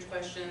research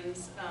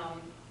questions,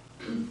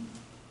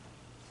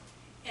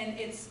 and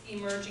it's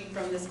emerging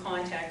from this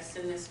context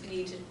and this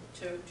need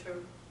to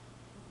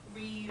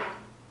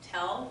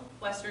retell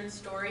Western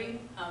story,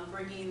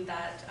 bringing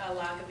that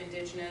lack of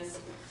Indigenous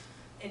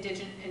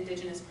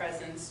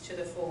presence to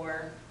the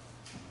fore.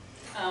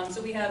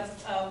 So we have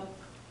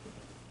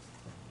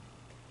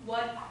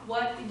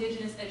what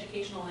Indigenous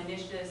educational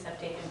initiatives have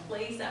taken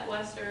place at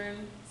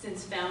Western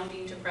since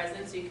founding to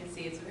present, so you can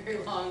see it's a very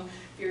long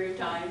period of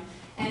time,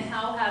 and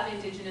how have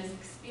Indigenous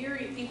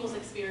people's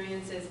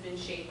experiences been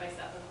shaped by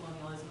settler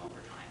colonialism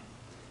over time.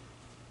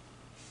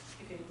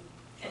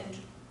 And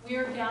we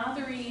are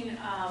gathering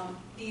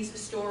these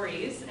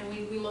stories,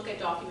 and we look at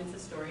documents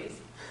of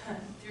stories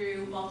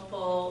through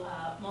multiple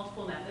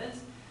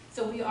methods.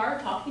 So we are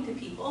talking to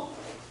people,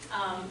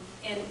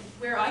 and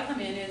where I come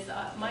in is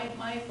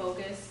my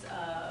focus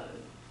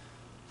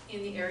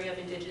in the area of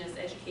Indigenous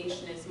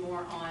education is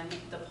more on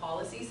the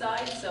policy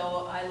side.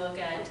 So I look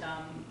at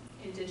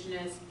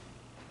Indigenous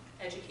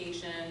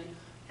education,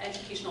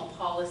 educational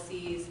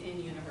policies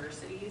in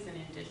universities and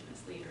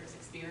Indigenous leaders'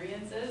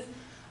 experiences.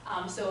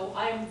 So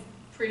I'm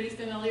pretty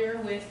familiar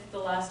with the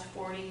last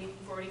 40,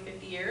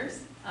 50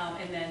 years,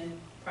 and then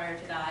prior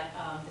to that,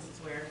 this is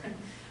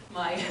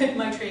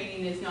my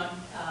training is not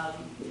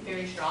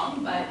very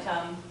strong, but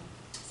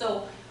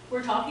so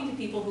we're talking to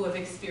people who have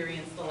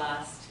experienced the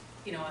last,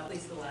 at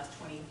least the last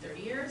 20,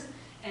 30 years,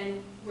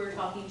 and we're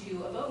talking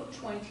to about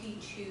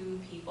 22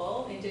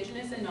 people,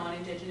 Indigenous and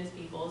non-Indigenous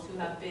peoples, who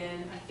have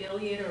been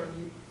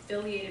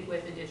affiliated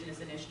with Indigenous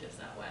initiatives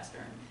at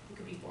Western. It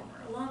could be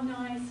former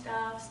alumni,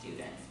 staff,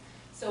 students.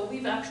 So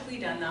we've actually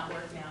done that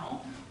work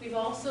now. We've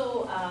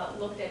also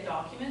looked at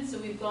documents, so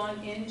we've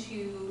gone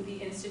into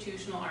the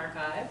institutional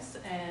archives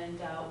and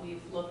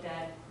we've looked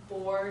at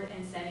board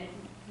and senate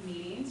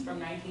meetings from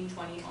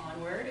 1920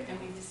 onward, and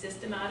we've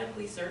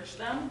systematically searched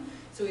them.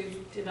 So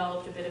we've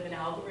developed a bit of an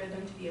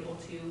algorithm to be able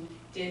to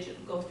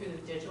go through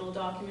the digital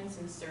documents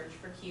and search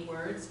for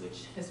keywords,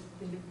 which has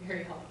been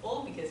very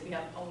helpful because we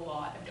have a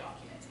lot of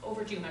documents,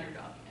 over 200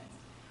 documents.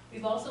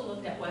 We've also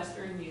looked at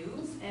Western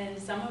news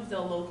and some of the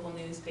local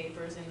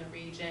newspapers in the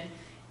region.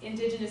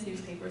 Indigenous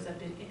newspapers have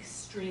been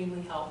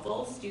extremely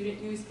helpful.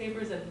 Student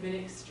newspapers have been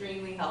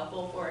extremely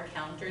helpful for a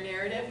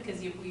counter-narrative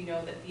because we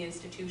know that the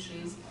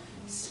institution's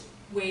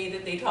way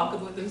that they talk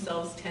about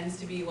themselves tends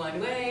to be one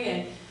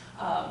way,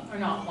 and or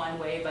not one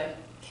way, but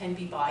can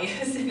be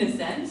biased in a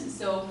sense.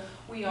 So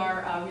we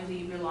are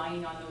really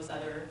relying on those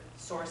other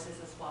sources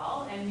as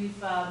well, and we've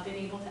been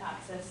able to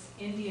access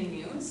Indian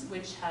news,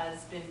 which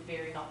has been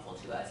very helpful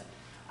to us.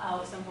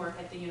 Some work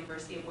at the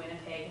University of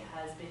Winnipeg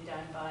has been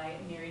done by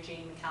Mary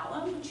Jane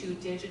McCallum to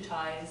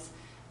digitize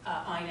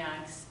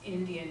INAC's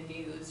Indian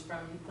news from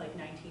like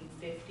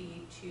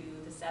 1950 to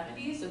the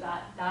 70s. So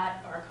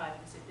that archive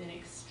has been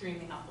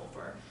extremely helpful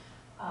for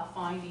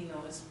finding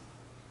those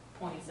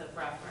points of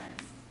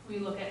reference. We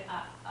look at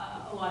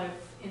a lot of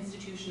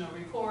institutional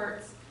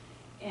reports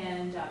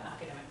and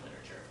academic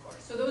literature, of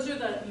course. So those are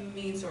the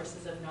main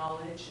sources of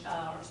knowledge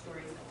or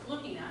stories that we're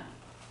looking at.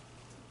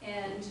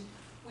 And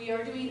we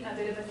are doing a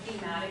bit of a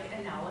thematic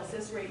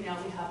analysis. Right now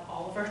we have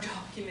all of our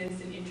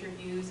documents and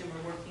interviews, and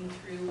we're working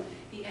through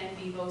the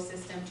NVivo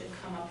system to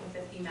come up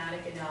with a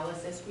thematic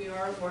analysis. We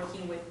are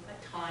working with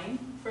a time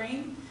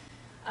frame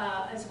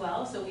as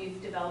well, so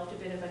we've developed a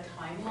bit of a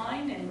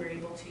timeline, and we're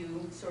able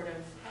to sort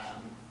of,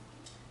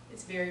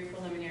 it's very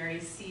preliminary,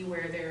 see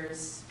where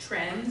there's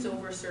trends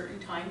over certain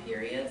time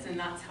periods, and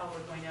that's how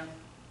we're going to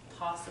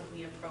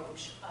possibly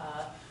approach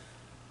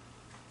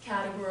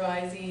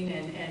categorizing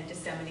and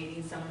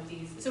disseminating some of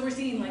these. So we're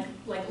seeing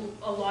like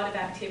a lot of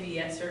activity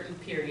at certain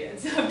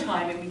periods of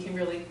time, and we can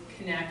really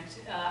connect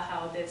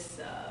how this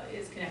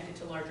is connected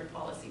to larger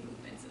policy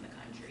movements in the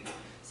country.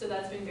 So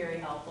that's been very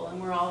helpful.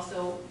 And we're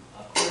also,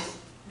 of course,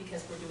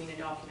 because we're doing a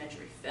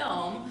documentary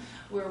film,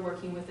 we're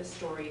working with a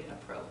storied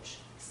approach.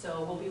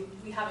 So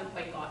we haven't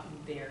quite gotten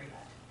there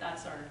yet.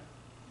 That's our,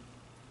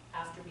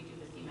 after we do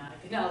the thematic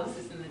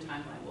analysis and the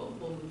timeline, we'll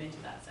move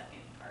into that second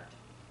part.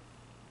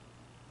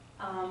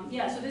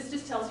 Yeah, so this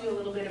just tells you a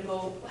little bit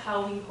about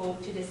how we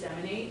hope to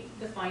disseminate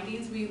the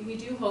findings. We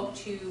do hope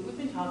to, we've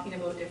been talking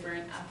about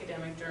different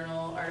academic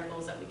journal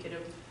articles that we could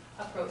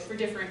approach for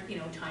different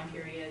time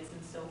periods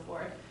and so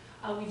forth.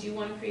 We do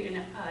want to create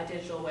a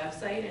digital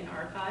website and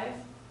archive,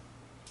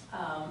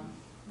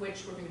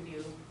 which we're going to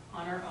do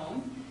on our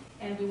own.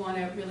 And we want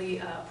to really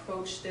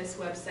approach this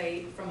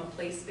website from a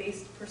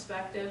place-based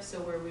perspective, so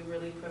where we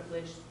really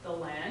privilege the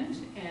land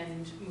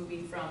and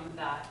moving from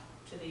that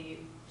to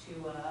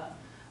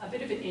a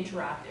bit of an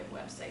interactive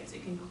website, so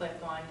you can click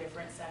on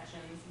different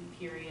sections and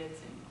periods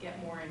and get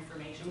more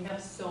information. We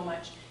have so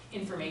much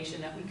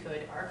information that we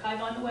could archive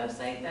on the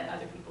website that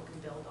other people can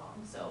build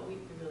on, so we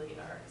really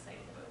are excited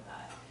about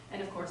that.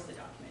 And of course the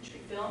documentary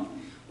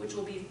film, which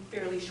will be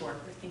fairly short.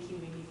 We're thinking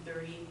maybe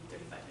 30,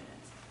 35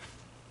 minutes.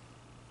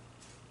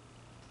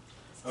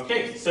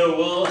 Okay, so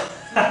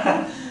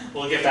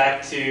we'll get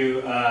back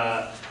to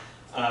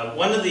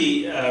one of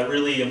the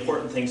really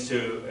important things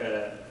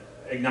to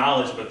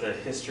acknowledge about the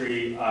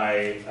history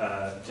I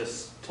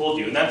just told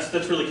you, and that's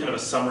really kind of a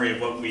summary of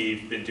what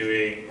we've been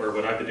doing, or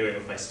what I've been doing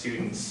with my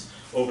students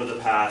over the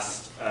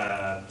past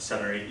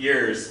 7 or 8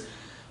 years,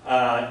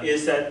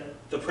 is that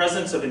the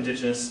presence of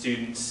Indigenous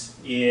students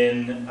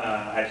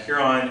at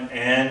Huron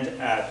and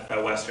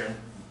at Western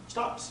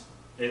stops.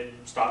 It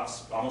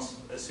stops almost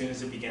as soon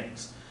as it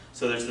begins.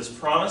 So there's this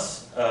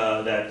promise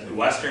that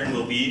Western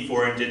will be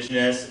for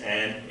Indigenous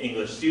and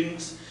English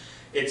students.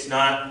 It's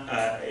not,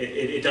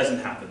 it doesn't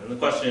happen. And the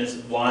question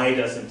is, why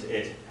doesn't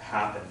it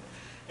happen?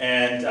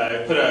 And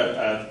I put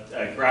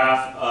a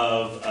graph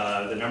of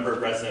the number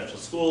of residential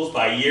schools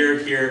by year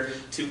here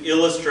to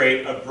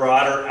illustrate a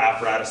broader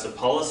apparatus of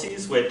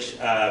policies, which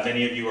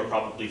many of you are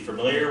probably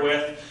familiar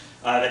with,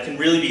 that can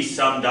really be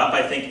summed up,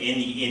 I think, in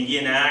the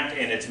Indian Act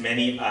and its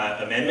many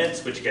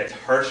amendments, which gets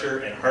harsher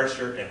and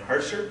harsher and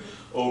harsher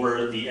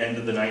over the end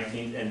of the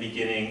 19th and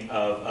beginning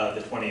of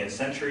the 20th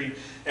century.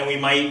 And we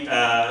might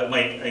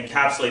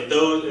encapsulate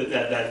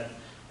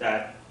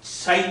that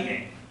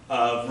tightening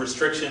of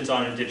restrictions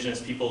on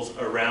Indigenous peoples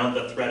around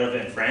the threat of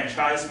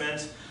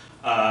enfranchisement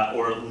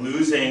or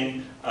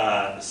losing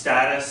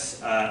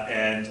status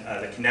and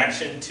the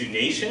connection to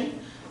nation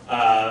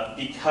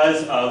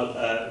because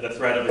of the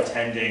threat of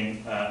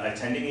attending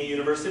a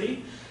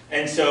university.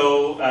 And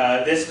so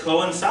this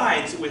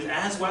coincides with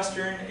as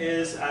Western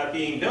is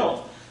being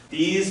built.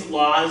 These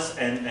laws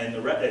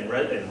and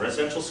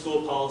residential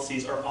school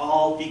policies are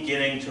all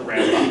beginning to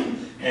ramp up.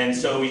 And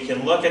so we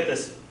can look at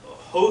this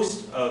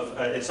host of,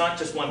 it's not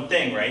just one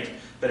thing, right?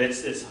 But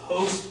it's this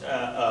host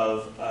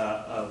of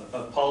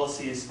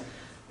policies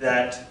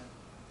that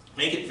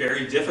make it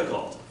very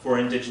difficult for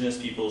Indigenous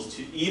peoples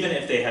to, even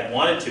if they had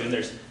wanted to, and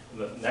there's,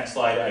 the next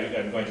slide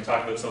I'm going to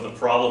talk about some of the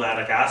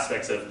problematic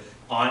aspects of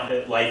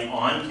life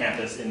on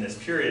campus in this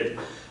period,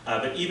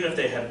 but even if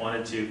they had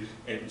wanted to,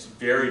 it's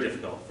very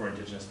difficult for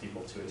Indigenous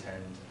people to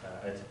attend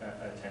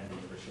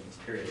university in this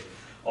period.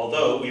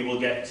 Although we will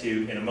get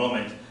to, in a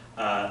moment,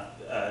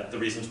 the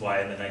reasons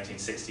why in the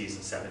 1960s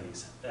and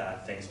 70s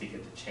things begin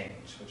to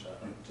change, which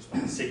I just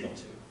want to signal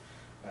to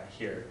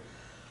here.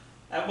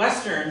 At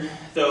Western,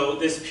 though,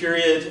 this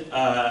period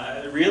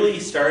really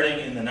starting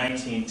in the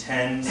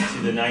 1910s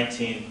to the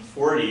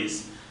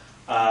 1940s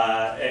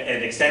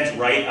and extends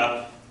right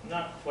up,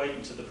 not quite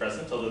into the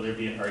present, although there'd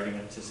be an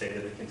argument to say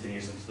that it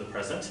continues into the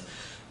present.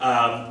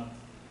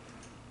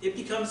 It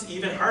becomes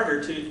even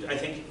harder to, I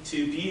think,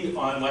 to be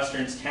on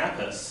Western's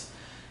campus.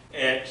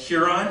 At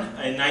Huron,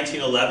 in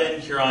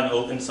 1911, Huron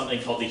opened something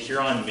called the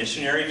Huron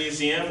Missionary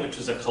Museum, which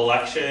was a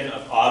collection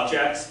of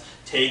objects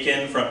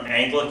taken from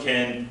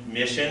Anglican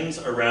missions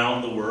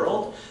around the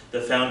world.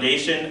 The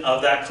foundation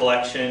of that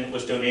collection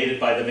was donated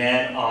by the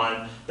man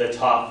on the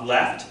top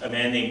left, a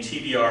man named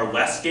T.B.R.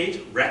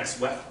 Westgate, Rex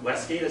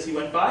Westgate as he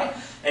went by.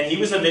 And he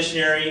was a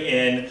missionary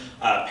in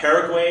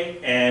Paraguay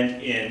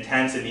and in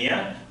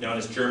Tanzania, known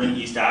as German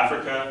East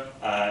Africa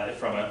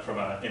from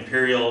an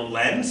imperial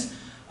lens,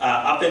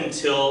 up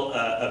until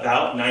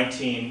about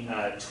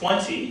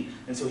 1920.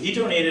 And so he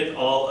donated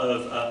all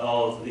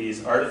of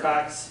these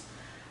artifacts.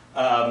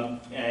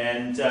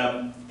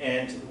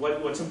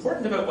 What's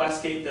important about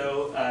Westgate,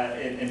 though,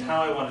 and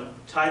how I want to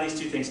tie these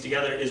two things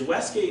together, is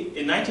Westgate,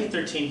 in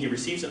 1913, he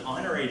receives an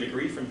honorary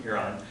degree from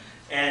Huron,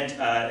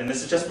 and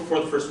this is just before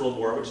the First World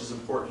War, which is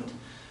important.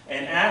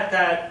 And at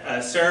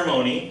that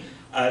ceremony,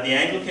 the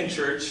Anglican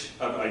Church,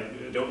 I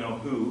don't know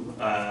who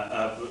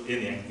in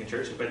the Anglican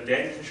Church, but the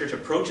Anglican Church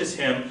approaches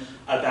him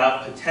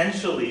about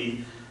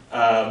potentially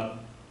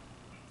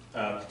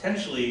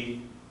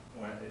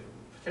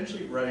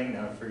running,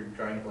 now for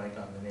drawing a blank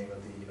on the name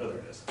of the, oh there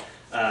it is,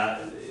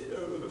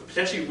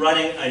 potentially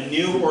running a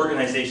new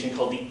organization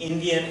called the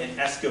Indian and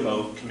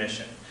Eskimo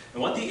Commission.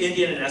 And what the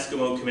Indian and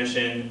Eskimo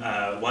Commission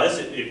was,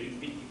 it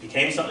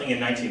became something in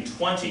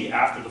 1920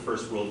 after the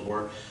First World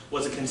War,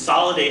 was a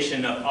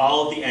consolidation of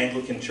all of the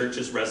Anglican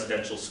Church's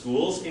residential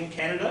schools in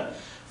Canada,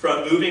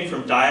 from moving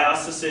from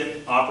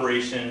diocesan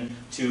operation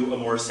to a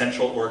more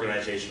central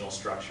organizational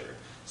structure.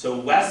 So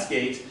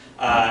Westgate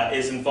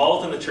is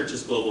involved in the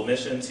church's global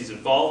missions. He's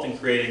involved in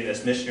creating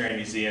this missionary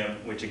museum,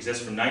 which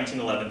exists from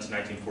 1911 to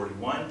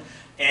 1941.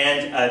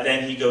 And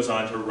then he goes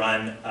on to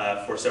run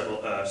for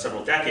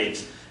several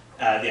decades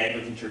the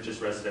Anglican Church's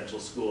residential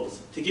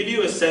schools. To give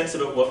you a sense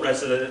about what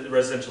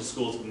residential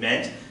schools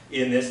meant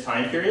in this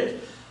time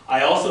period,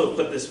 I also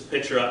put this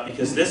picture up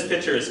because this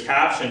picture is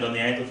captioned on the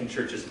Anglican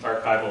Church's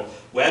archival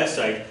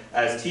website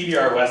as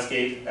T.B.R.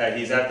 Westgate.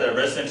 He's at the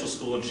residential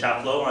school in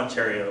Chapleau,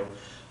 Ontario,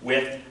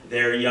 with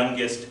their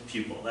youngest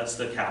pupil. That's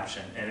the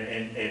caption.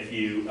 And if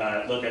you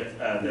look at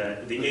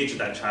the age of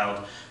that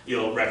child,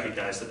 you'll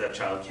recognize that that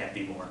child can't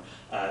be more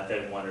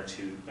than 1 or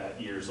 2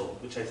 years old,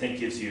 which I think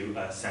gives you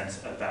a sense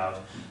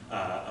about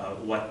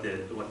what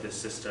this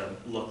system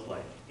looked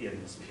like in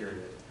this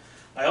period.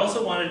 I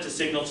also wanted to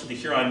signal to the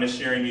Huron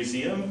Missionary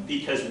Museum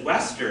because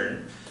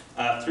Western,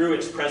 through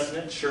its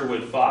president,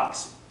 Sherwood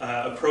Fox,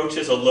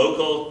 approaches a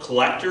local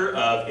collector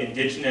of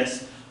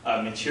Indigenous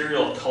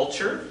material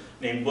culture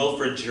named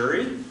Wilfred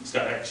Jury. He's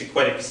got actually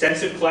quite an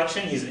extensive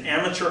collection. He's an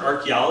amateur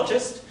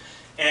archaeologist.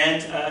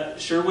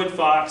 And Sherwood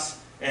Fox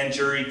and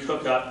Jury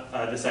cook up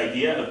this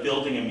idea of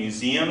building a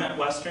museum at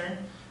Western.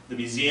 The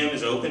museum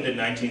is opened in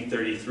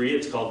 1933.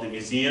 It's called the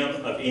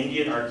Museum of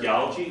Indian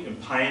Archaeology and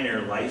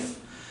Pioneer Life.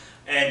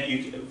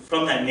 And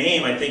from that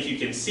name, I think you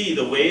can see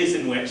the ways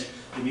in which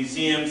the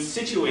museum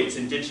situates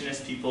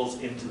Indigenous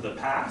peoples into the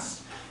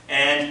past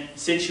and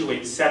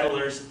situates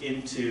settlers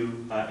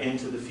into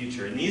the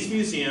future. In these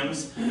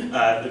museums,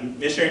 the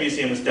Missionary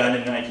Museum was done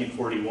in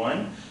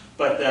 1941,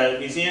 but the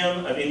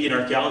Museum of Indian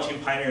Archaeology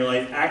and Pioneer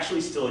Life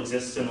actually still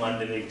exists in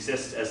London. It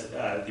exists as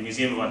the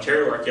Museum of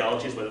Ontario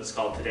Archaeology is what it's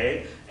called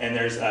today, and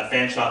there's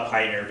Fanshawe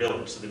Pioneer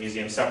Village, so the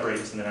museum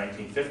separates in the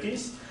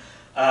 1950s.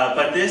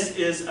 But this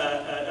is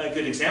a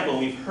good example.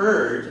 We've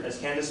heard, as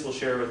Candace will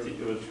share with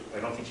you,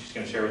 I don't think she's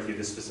going to share with you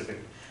this specific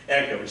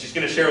anecdote, but she's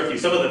going to share with you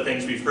some of the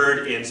things we've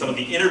heard in some of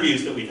the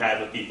interviews that we've had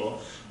with people.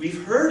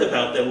 We've heard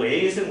about the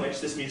ways in which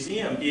this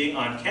museum, being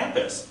on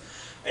campus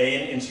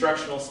in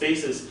instructional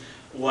spaces,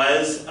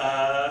 was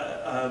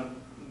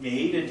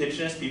made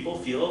Indigenous people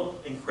feel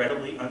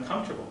incredibly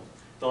uncomfortable.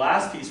 The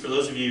last piece, for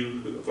those of you,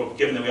 who,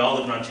 given that we all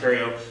live in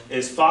Ontario,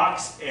 is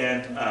Fox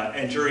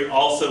and Jury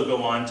also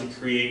go on to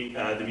create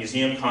the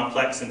museum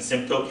complex in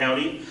Simcoe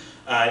County.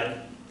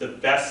 The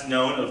best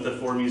known of the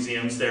 4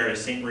 museums there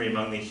is St. Marie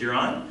among the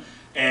Huron,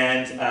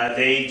 and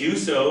they do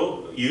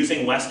so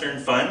using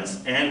Western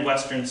funds and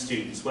Western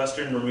students.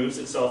 Western removes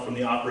itself from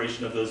the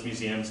operation of those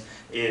museums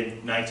in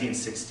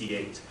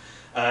 1968.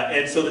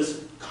 And so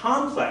this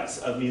complex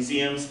of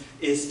museums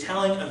is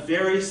telling a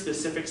very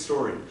specific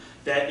story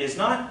that is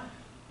not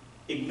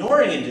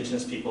ignoring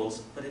Indigenous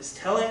peoples, but it's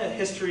telling a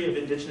history of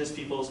Indigenous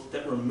peoples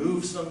that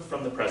removes them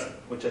from the present,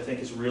 which I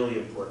think is really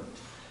important.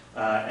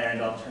 And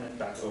I'll turn it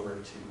back over to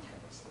Candace.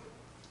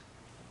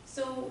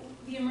 So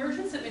the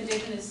emergence of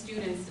Indigenous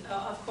students,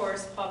 of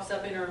course, pops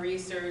up in our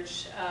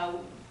research.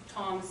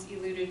 Tom's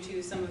alluded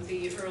to some of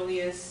the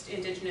earliest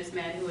Indigenous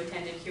men who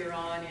attended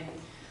Huron and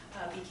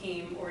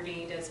became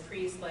ordained as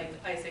priests, like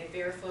Isaac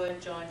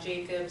Barefoot, John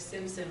Jacobs,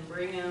 Simpson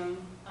Brigham,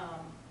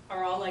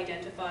 are all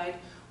identified.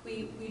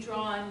 We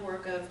draw on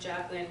work of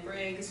Jacqueline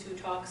Briggs, who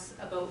talks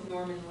about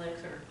Norman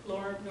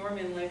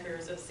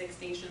Lickers of 6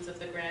 Nations of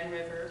the Grand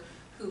River,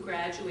 who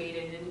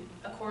graduated, and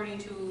according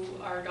to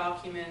our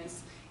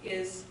documents,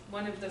 is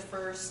one of the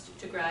first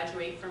to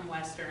graduate from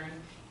Western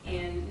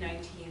in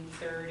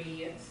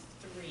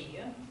 1933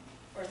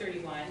 or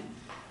 31.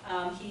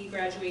 He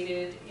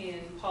graduated in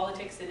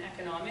politics and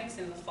economics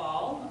in the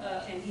fall,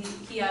 and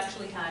he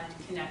actually had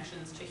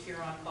connections to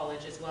Huron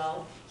College as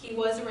well. He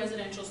was a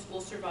residential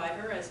school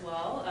survivor as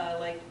well,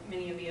 like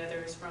many of the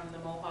others from the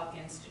Mohawk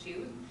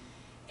Institute.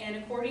 And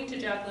according to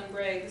Jacqueline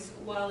Briggs,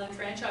 while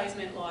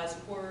enfranchisement laws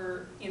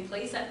were in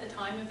place at the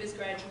time of his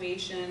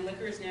graduation,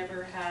 Lickers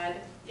never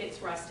had it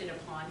thrusted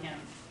upon him.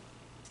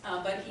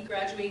 But he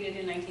graduated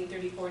in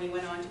 1934 and he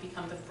went on to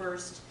become the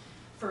first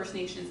First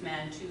Nations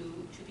man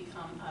to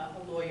become a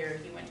lawyer.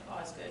 He went to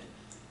Osgood.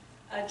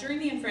 During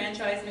the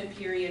enfranchisement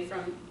period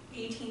from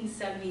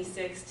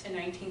 1876 to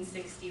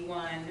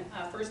 1961,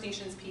 First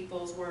Nations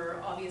peoples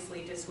were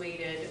obviously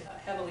dissuaded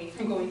heavily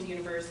from going to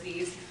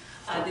universities.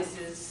 This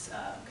is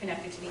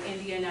connected to the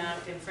Indian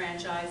Act,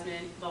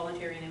 enfranchisement,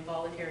 voluntary and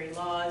involuntary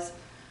laws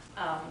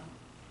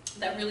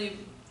that really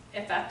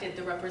affected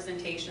the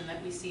representation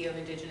that we see of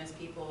Indigenous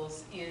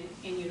peoples in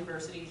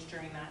universities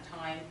during that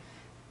time.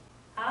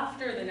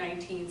 After the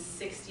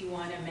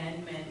 1961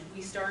 amendment,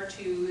 we start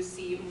to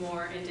see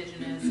more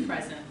Indigenous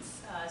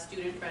presence,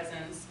 student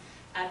presence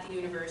at the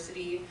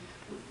university.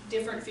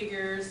 Different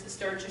figures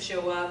start to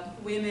show up,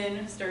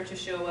 women start to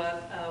show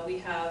up. We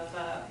have,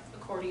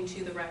 according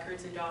to the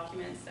records and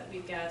documents that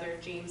we've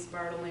gathered, James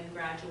Bartleman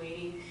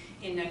graduating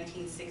in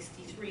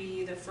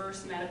 1963, the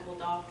first medical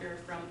doctor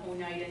from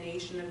Oneida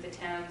Nation of the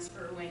Thames,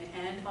 Irwin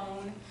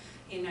Andhone,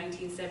 in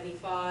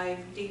 1975,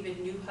 David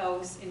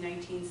Newhouse in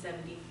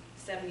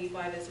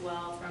 1975 as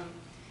well, from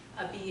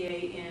a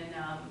BA in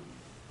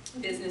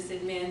business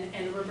admin,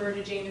 and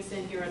Roberta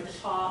Jameson here at the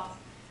top.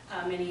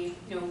 Many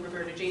know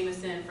Roberta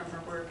Jameson from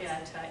her work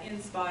at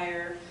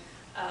Inspire,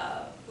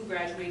 who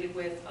graduated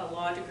with a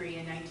law degree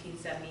in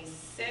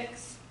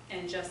 1976,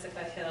 and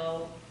Jessica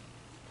Hill,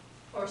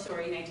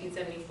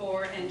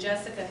 1974, and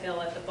Jessica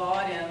Hill at the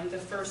bottom, the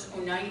first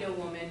Oneida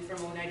woman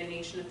from Oneida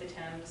Nation of the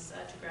Thames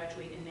to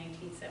graduate in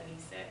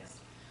 1976.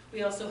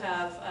 We also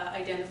have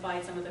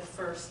identified some of the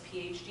first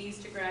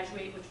PhDs to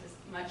graduate, which was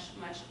much,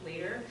 much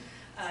later,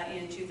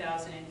 in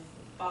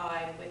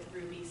 2005 with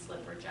Ruby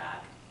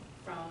Slipperjack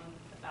from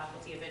the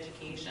Faculty of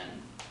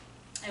Education.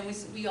 And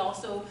we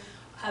also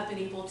have been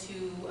able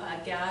to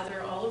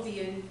gather all of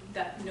the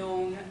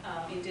known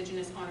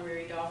Indigenous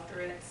honorary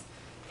doctorates,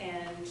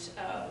 and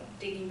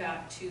dating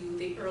back to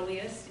the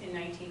earliest in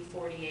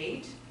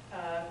 1948,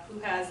 who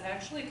has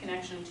actually a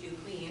connection to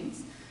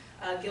Queens.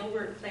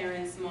 Gilbert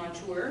Clarence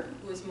Montour,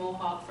 who was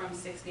Mohawk from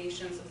 6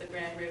 Nations of the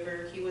Grand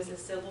River. He was a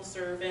civil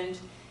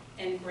servant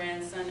and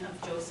grandson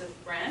of Joseph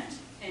Brant,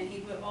 and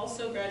he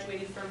also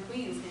graduated from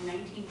Queens in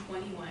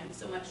 1921,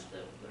 so much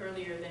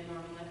earlier than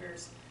Norman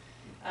Lickers.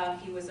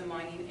 He was a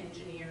mining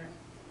engineer.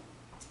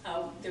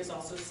 There's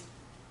also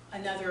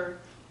another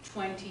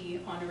 20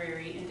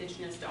 honorary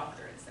Indigenous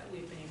doctorates that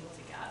we've been able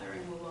to gather,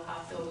 and we will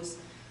have those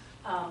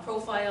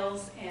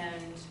profiles,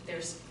 and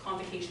there's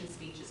convocation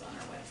speeches on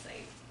our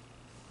website.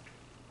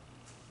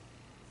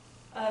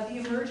 The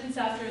emergence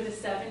after the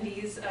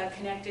 70s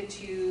connected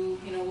to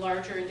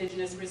larger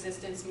Indigenous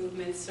resistance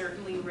movements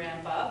certainly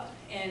ramp up,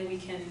 and we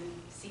can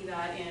see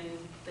that in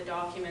the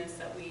documents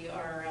that we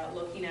are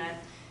looking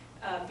at.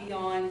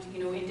 Beyond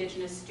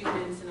Indigenous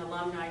students and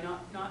alumni,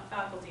 not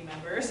faculty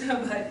members,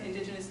 but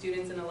Indigenous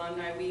students and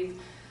alumni,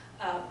 we've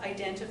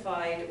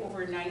identified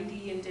over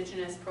 90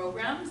 Indigenous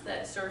programs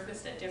that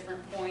surfaced at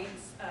different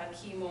points,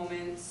 key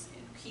moments,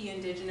 key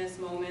Indigenous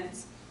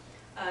moments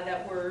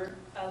that were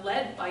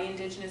led by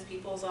Indigenous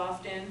peoples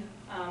often.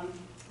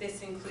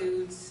 This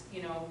includes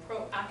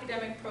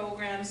academic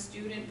programs,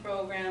 student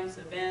programs,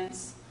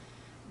 events,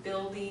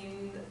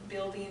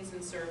 buildings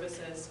and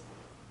services.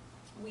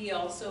 We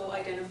also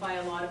identify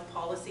a lot of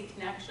policy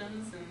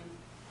connections, and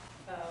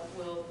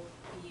we'll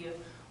be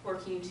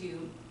working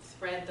to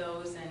thread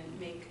those and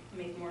make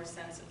more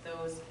sense of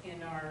those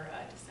in our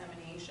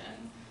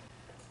dissemination.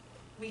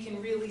 We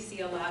can really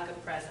see a lack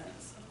of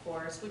presence, of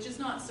course, which is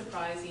not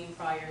surprising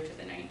prior to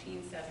the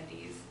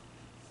 1970s.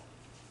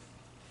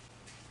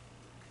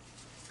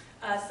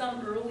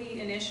 Some early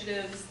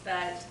initiatives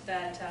that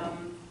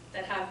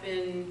have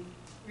been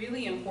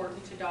really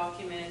important to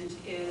document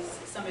is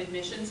some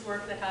admissions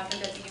work that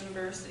happened at the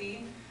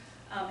university.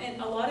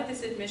 And a lot of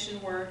this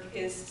admission work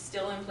is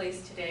still in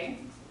place today.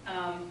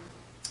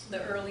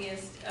 The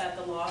earliest at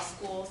the law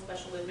school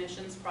special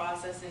admissions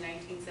process in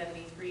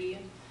 1973.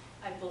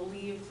 I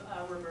believe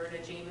Roberta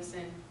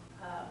Jameson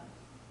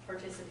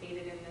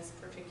participated in this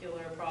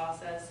particular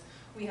process.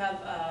 We have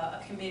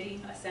a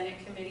committee, a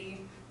Senate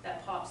committee,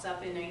 that pops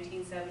up in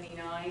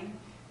 1979.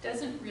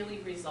 Doesn't really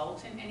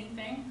result in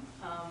anything,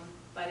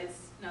 but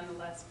it's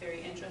nonetheless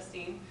very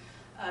interesting.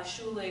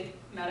 Schulig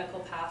medical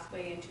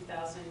pathway in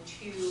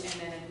 2002,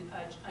 and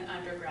then an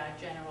undergrad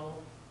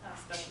general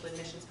special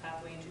admissions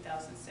pathway in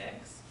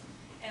 2006.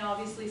 And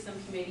obviously some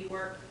committee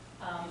work.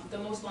 The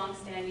most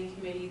long-standing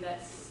committee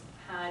that's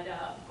had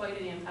quite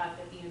an impact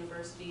at the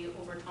university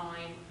over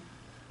time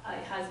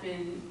has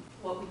been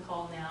what we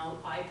call now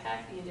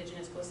IPEC, the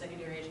Indigenous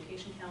Post-Secondary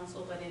Education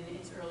Council, but in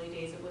its early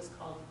days it was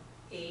called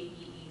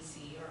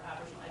AEEC, or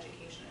Aboriginal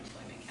Education and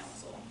Employment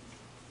Council.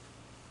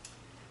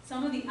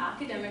 Some of the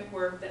academic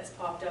work that's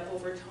popped up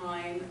over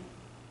time,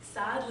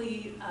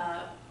 sadly,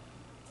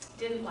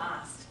 didn't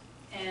last.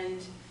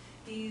 And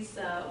these,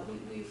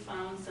 we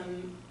found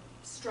some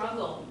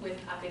struggle with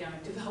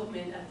academic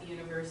development at the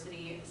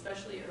university,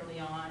 especially early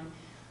on.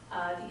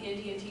 The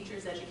Indian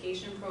Teachers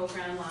Education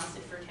Program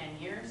lasted for 10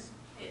 years.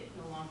 It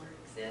no longer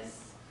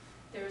exists.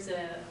 There's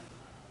a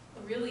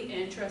really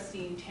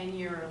interesting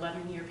 10-year or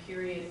 11-year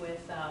period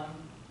with,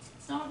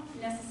 it's not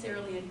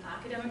necessarily an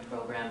academic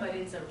program, but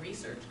it's a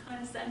research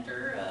kind of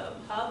center,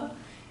 hub,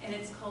 and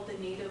it's called the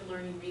Native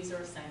Learning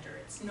Resource Center.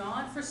 It's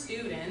not for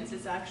students,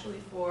 it's actually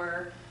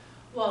for,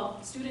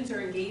 well, students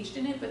are engaged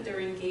in it, but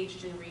they're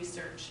engaged in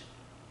research,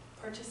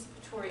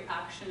 participatory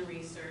action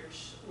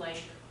research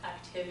like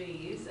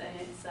activities, and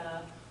it's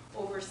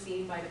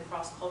overseen by the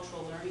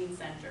Cross-Cultural Learning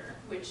Center,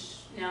 which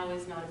now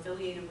is not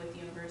affiliated with the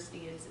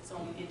university. It's its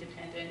own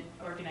independent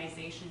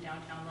organization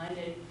downtown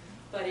London,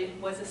 but it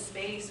was a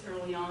space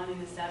early on in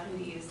the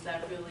 70s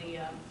that really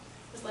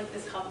was like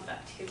this hub of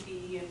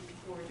activity, and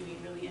people were doing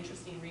really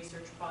interesting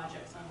research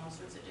projects on all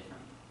sorts of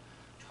different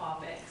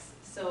topics.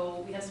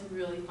 So we have some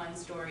really fun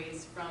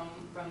stories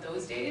from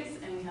those days,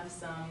 and we have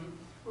some,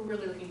 we're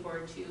really looking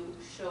forward to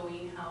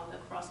showing how the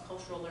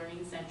Cross-Cultural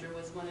Learning Center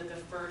was one of the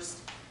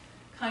first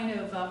kind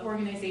of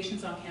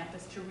organizations on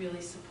campus to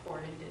really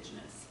support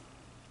Indigenous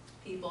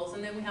peoples.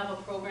 And then we have a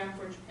program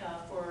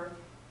for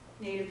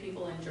Native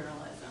people in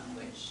journalism,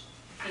 which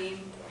came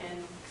and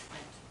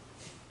went.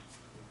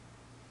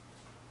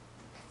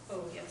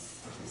 Oh,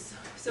 yes.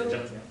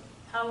 So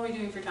how are we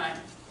doing for time?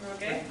 We're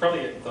okay?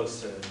 Probably getting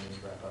close to needing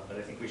to wrap up, but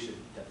I think we should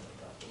definitely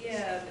talk about this.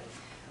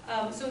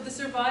 Yeah. So the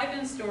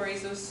survivance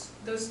stories,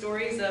 those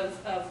stories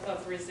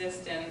of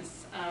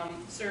resistance,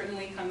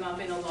 certainly come up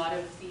in a lot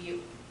of the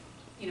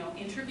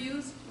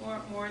interviews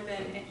more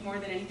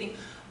than anything.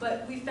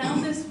 But we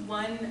found this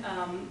one,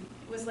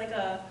 it was like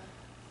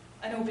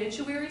an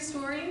obituary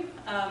story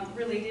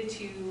related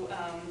to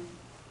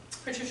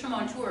Patricia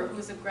Montour, who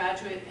was a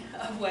graduate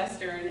of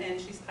Western, and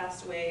she's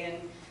passed away.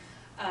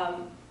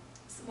 And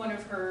one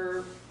of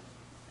her,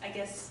 I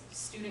guess,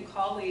 student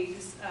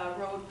colleagues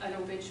wrote an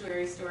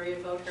obituary story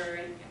about her,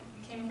 and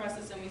we came across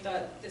this and we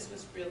thought this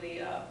was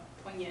really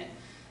poignant.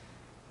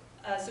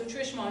 So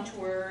Trish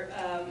Montour,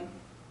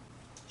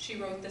 she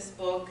wrote this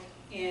book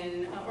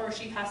or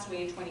she passed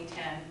away in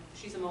 2010.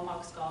 She's a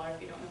Mohawk scholar,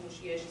 if you don't know who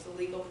she is. She's a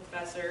legal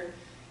professor,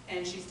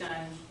 and she's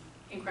done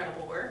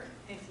incredible work.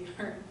 If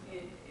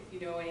you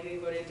know anything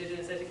about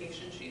Indigenous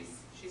education,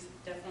 she's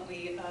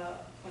definitely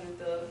one of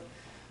the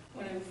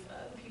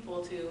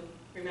people to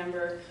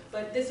remember.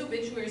 But this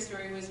obituary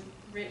story was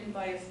written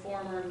by a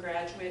former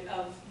graduate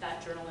of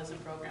that journalism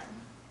program,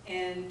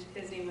 and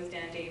his name was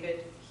Dan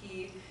David.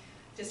 He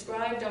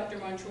described Dr.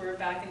 Montour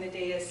back in the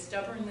day as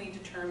stubbornly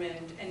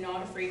determined and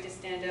not afraid to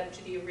stand up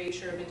to the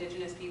erasure of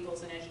Indigenous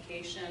peoples in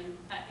education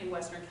in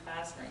Western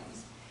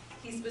classrooms.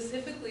 He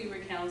specifically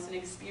recounts an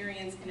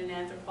experience in an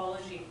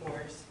anthropology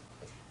course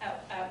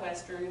at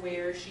Western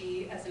where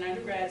she, as an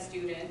undergrad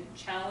student,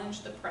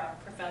 challenged the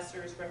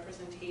professor's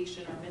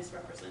representation or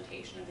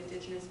misrepresentation of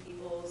Indigenous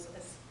peoples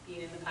as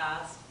being in the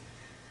past.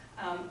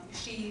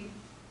 She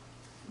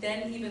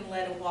then even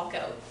led a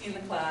walkout in the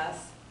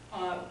class,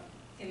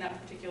 in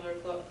that particular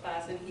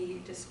class, and he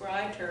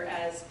described her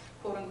as,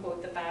 quote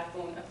unquote, the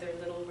backbone of their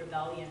little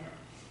rebellion,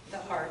 the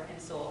heart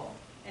and soul.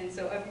 And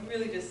so I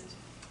really just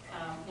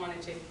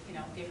wanted to,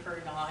 give her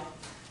a nod.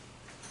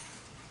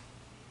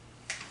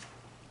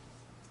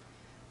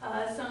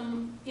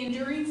 Some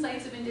enduring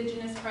sites of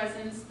Indigenous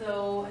presence,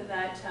 though,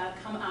 that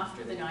come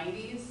after the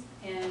 90s,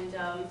 and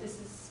this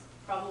is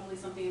probably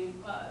something,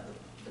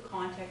 the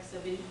context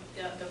of the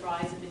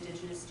rise of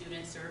Indigenous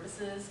student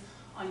services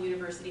on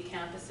university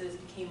campuses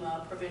became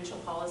a provincial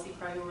policy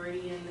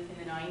priority in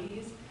the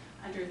 90s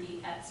under the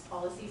ETS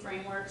policy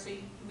framework. So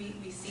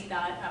we see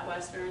that at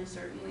Western,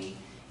 certainly.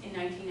 In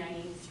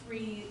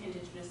 1993,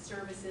 Indigenous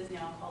Services,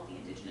 now called the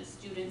Indigenous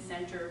Student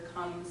Center,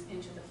 comes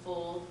into the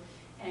fold.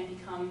 and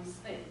becomes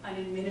an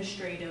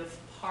administrative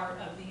part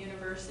of the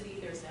university.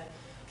 There's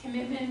a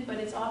commitment, but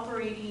it's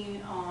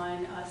operating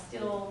on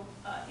still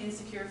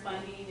insecure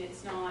funding.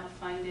 It's not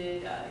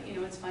funded,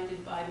 it's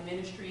funded by the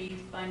ministry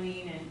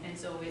funding, and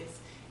so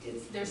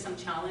there's some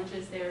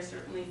challenges there,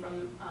 certainly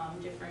from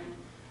different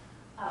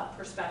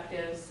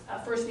perspectives.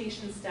 First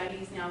Nation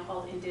Studies, now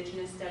called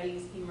Indigenous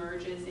Studies,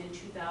 emerges in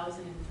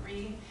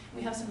 2003.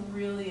 We have some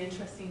really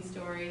interesting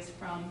stories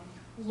from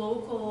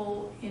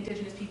local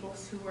Indigenous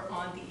peoples who were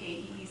on the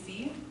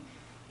AEEC,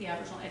 the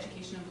Aboriginal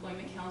Education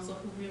Employment Council,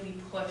 who really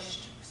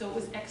pushed. So it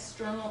was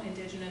external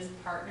Indigenous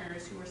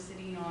partners who were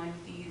sitting on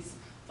these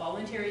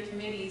voluntary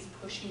committees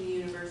pushing the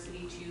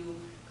university to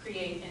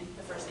create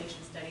the First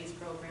Nation Studies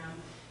program.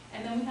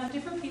 And then we have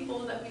different people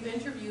that we've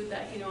interviewed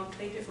that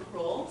play different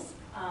roles,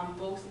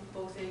 both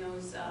in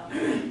those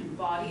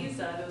bodies,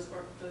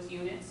 those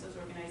units, those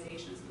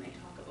organizations, and they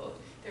talk about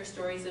their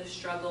stories of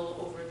struggle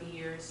over the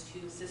years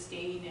to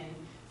sustain and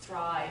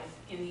thrive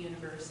in the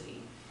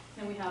university.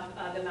 Then we have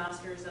the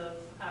Masters of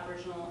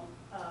Aboriginal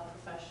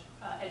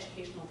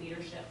Educational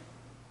Leadership,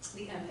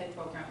 the MPED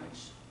program,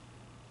 which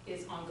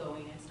is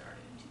ongoing and started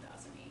in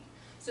 2008.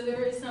 So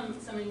there is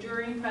some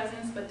enduring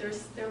presence, but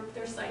there's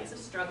sites of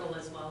struggle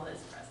as well as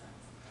presence.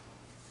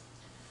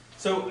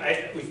 So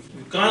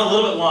we've gone a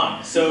little bit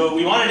long. So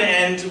we wanted to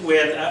end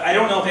with,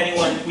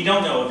 we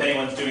don't know if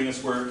anyone's doing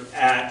this work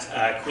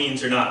at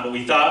Queen's or not, but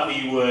we thought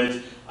we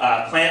would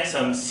plant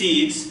some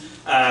seeds,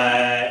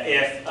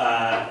 if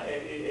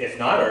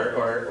not,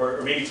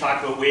 or maybe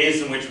talk about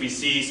ways in which we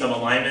see some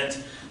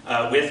alignment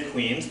with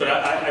Queen's. But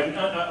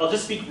I'll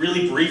just speak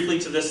really briefly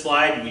to this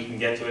slide, and we can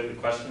get to it with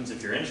questions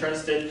if you're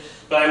interested.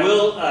 But I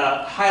will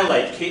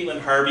highlight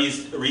Caitlin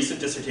Harvey's recent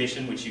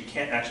dissertation, which you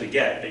can't actually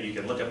get, but you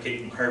can look up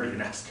Caitlin Harvey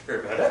and ask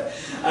her about it.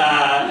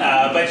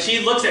 But she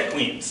looks at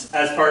Queen's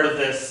as part of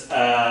this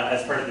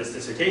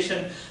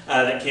dissertation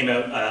that came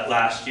out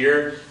last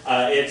year.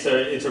 It's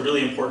a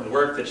really important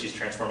work that she's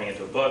transforming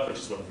into a book, which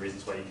is one of the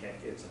reasons why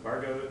it's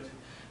embargoed.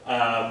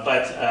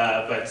 But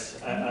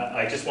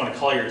I just want to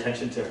call your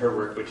attention to her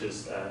work, which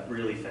is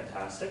really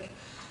fantastic.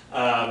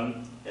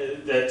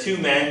 The two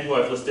men who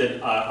I've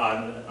listed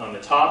on the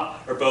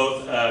top are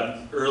both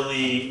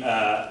early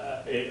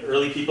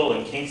people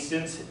in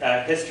Kingston's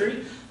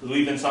history.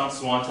 Louis Vincent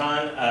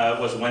Swanton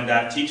was a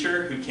Wendat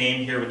teacher who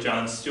came here with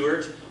John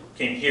Stewart,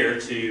 came here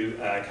to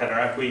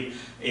Cataraqui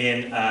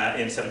in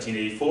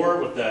 1784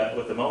 with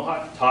the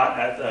Mohawk, taught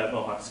at the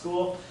Mohawk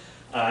School.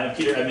 And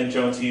Peter Edmund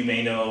Jones, who you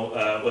may know,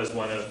 was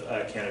one of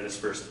Canada's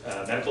first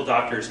medical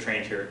doctors,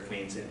 trained here at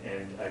Queen's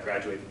and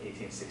graduated in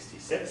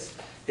 1866.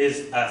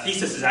 His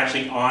thesis is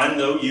actually on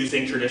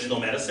using traditional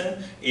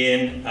medicine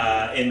in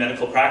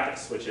medical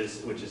practice, which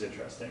is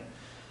interesting.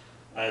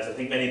 As I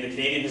think many of the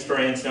Canadian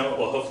historians know,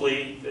 well,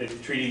 hopefully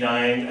Treaty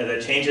 9,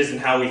 the changes in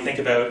how we think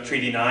about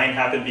Treaty 9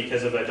 happened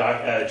because of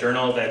a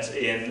journal that's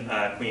in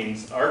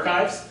Queen's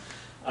archives.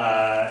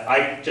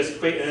 And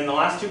then the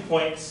last 2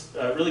 points,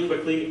 really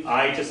quickly,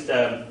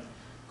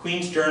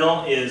 Queen's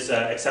Journal is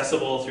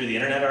accessible through the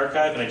Internet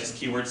Archive, and I just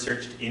keyword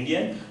searched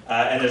Indian,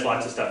 and there's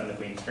lots of stuff in the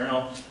Queen's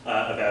Journal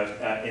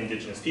about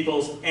Indigenous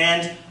peoples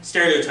and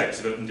stereotypes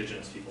about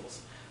Indigenous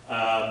peoples.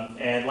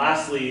 And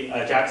lastly,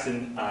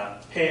 Jackson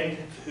Pinn,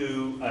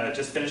 who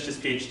just finished his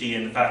PhD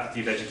in the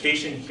Faculty of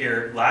Education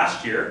here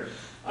last year,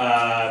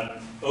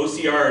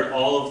 OCR'd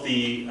all of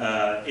the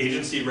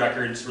agency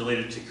records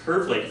related to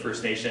Curve Lake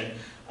First Nation,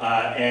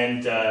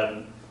 and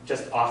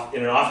just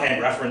in an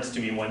offhand reference to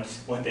me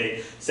one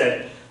day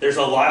said, there's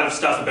a lot of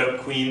stuff about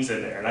Queens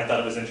in there, and I thought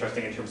it was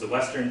interesting in terms of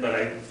Western, but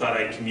I thought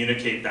I'd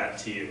communicate that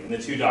to you. And the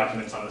two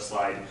documents on the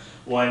slide,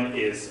 one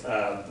is,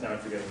 now I'm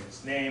forgetting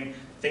his name,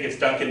 I think it's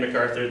Duncan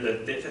MacArthur,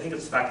 I think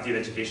it's the Faculty of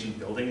Education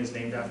building is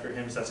named after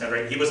him, does that sound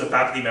right? He was a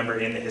faculty member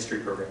in the history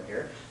program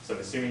here, so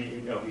I'm assuming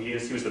you know who he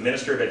is. He was the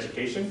Minister of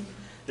Education.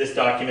 This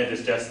document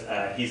is just,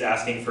 he's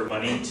asking for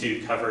money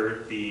to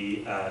cover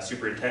the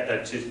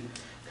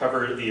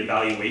cover the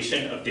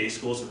evaluation of day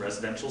schools and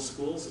residential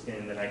schools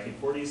in the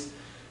 1940s.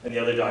 And the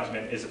other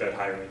document is about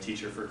hiring a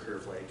teacher for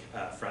Curve Lake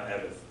out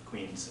of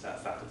Queen's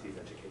Faculty of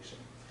Education.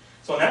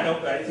 So on that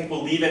note, I think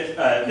we'll leave it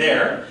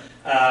there.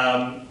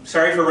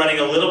 Sorry for running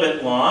a little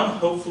bit long.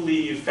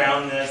 Hopefully you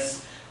found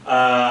this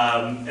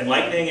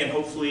enlightening and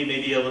hopefully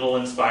maybe a little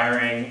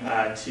inspiring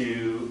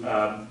to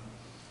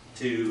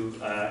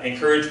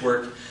encourage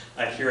work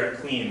here at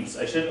Queen's.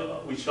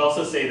 We should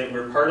also say that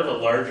we're part of a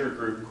larger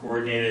group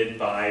coordinated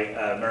by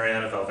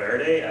Mariana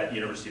Valverde at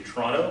University of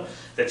Toronto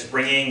that's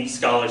bringing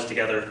scholars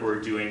together who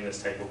are doing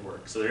this type of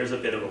work. So there's a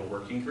bit of a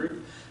working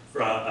group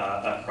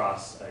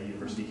across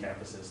university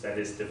campuses that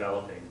is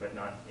developing, but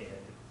not in.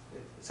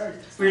 Sorry,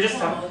 we were just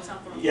talking.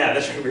 Yeah,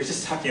 that's right. We were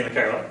just talking in the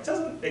car.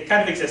 It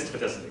kind of exists,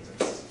 but doesn't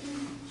exist.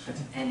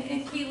 And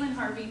Caitlin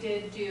Harvey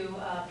did do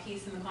a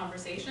piece in the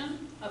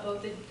conversation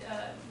about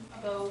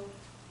about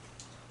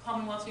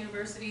Commonwealth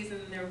universities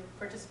and their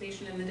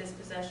participation in the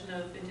dispossession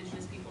of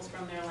Indigenous peoples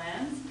from their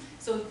lands.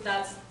 So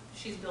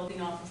she's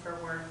building off of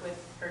her work with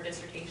her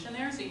dissertation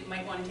there. So you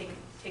might want to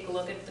take a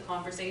look at the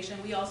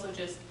conversation. We also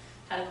just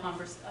had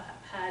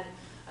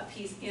a a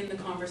piece in the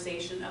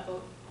conversation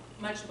about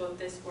much about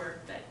this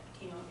work that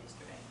came out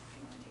yesterday, if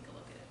you want to take a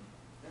look at it.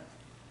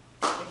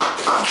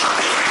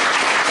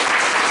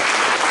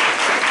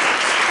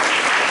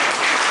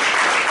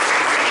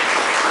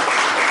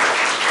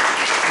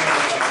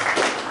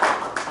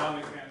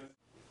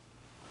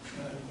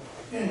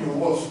 Annual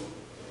Wolf,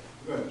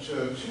 but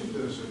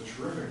there's a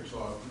terrific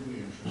talk,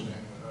 really interesting.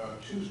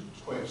 Two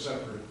quite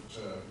separate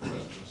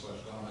questions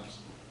 / comments.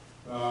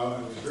 I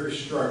was very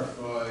struck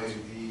by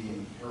the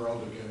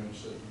heraldic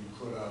image that you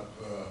put up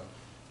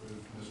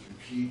with Mr.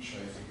 Peach,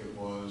 I think it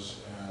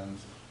was, and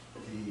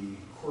the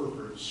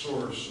corporate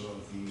source of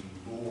the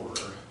lore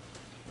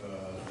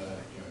that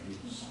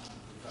he's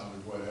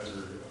founded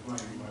whatever. My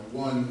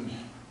one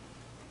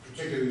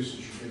particular use is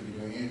you're going to be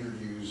doing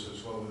interviews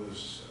as well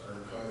as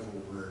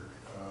archival work.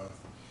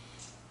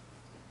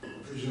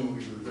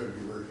 Presumably we're going to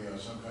be working on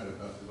some kind of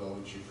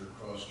methodology for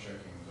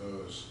cross-checking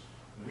those.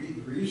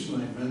 The reason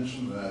I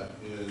mention that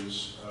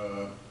is I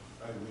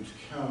would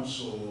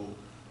counsel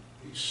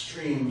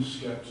extreme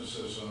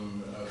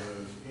skepticism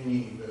of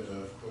any bit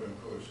of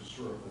quote-unquote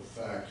historical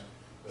fact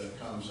that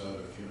comes out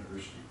of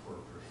university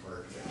corporate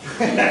marketing.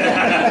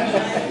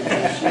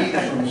 I speak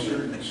from a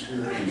certain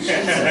experience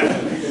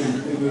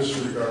in this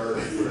regard,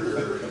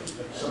 where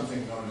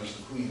something known as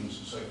the Queen's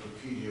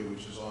Encyclopedia,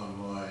 which is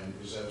online,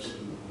 is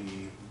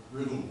absolutely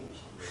riddled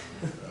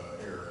with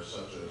errors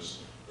such as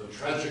the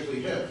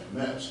tragically hip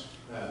Met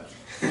at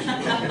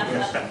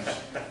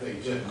they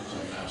didn't,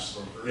 I asked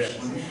them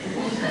personally.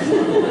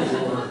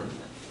 Or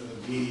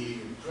the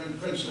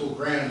principal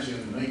grant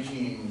in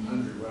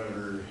 1900,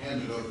 whatever,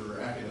 handed over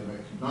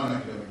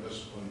non-academic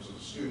discipline to the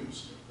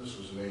students. This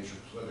was a major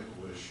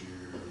political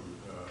issue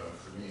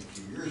for me a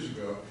few years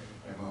ago,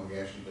 and when we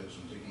actually did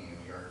some digging in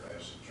the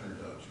archives, it turned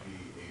out to be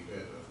a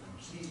bit of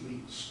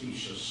completely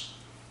specious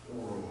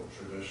oral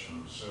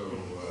tradition. So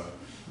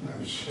I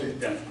would say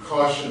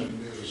caution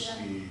is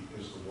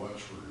the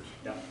watchword.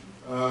 Yeah.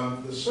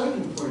 The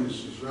second point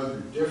is rather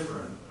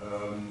different.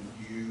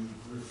 You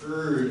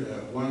referred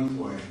at one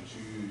point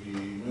to the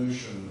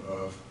notion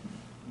of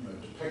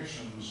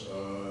depictions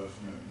of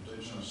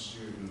Indigenous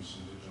students,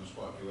 Indigenous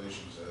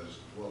populations as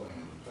dwelling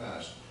in the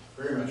past.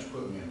 Very much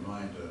put me in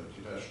mind of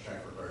Dipesh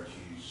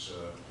Chakrabarty's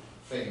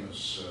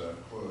famous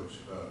quote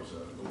about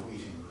the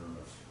waiting room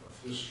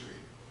of history.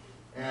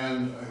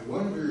 And I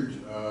wondered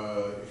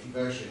if you've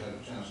actually had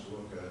a chance to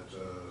look at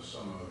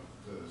some of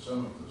the sort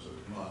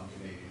of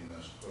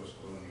non-Canadianist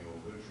post-colonial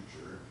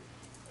literature.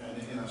 And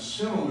in a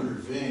similar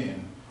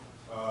vein,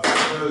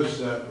 those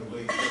that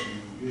relate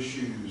to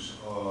issues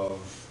of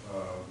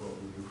what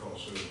we would call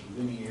sort of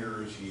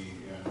linearity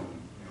in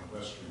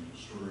Western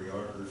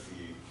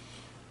historiography,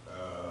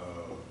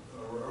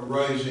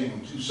 arising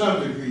to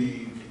some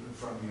degree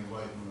from the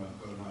Enlightenment,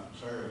 though not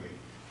entirely.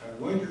 I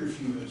wonder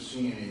if you had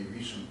seen a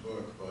recent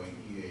book by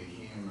E.A.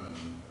 Heeman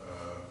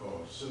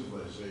called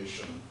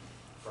Civilization,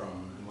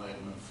 From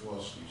Enlightenment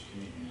Philosophy to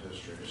Canadian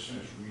History. I just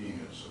finished reading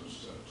it, so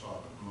it's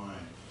top of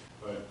mind.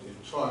 But it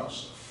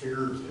talks a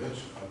fair bit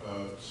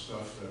about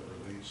stuff that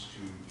relates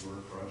to your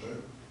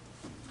project.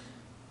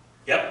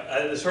 Yep,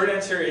 the short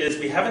answer is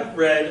we haven't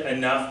read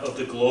enough of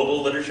the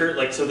global literature.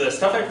 So the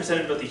stuff I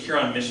presented about the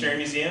Huron Missionary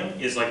Museum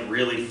is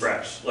really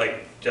fresh.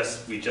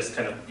 We just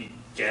kind of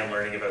began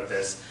learning about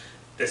this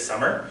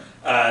summer.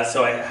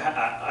 So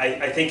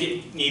I think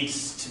it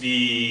needs to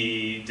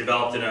be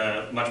developed in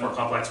a much more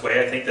complex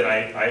way, I think, than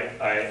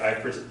I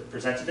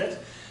presented it.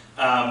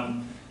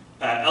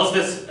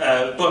 Elspeth's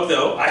book,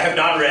 though, I have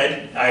not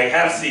read, I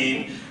have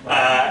seen,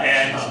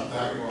 and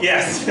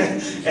yes,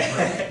 and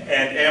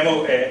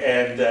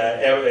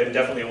am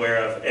definitely aware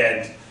of,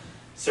 and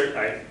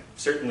I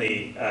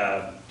certainly,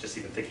 just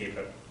even thinking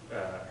about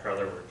her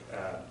other work,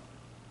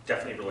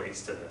 definitely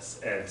relates to this.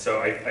 And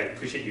so I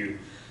appreciate you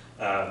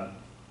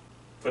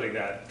putting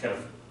that kind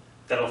of,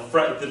 that'll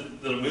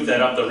move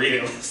that up the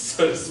reading list,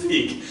 so to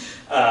speak,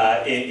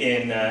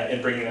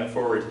 in bringing that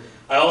forward.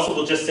 I also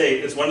will just say,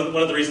 it's one of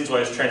the reasons why I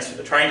was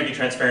trying to be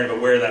transparent about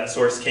where that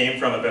source came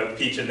from about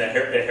Peach and the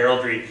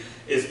heraldry,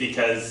 is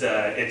because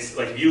it's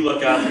if you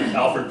look up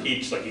Alfred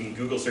Peach, you can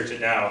Google search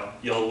it now,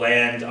 you'll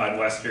land on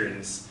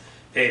Western's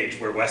page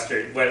where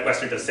Western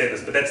does say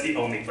this, but that's the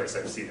only place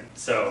I've seen it.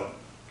 So,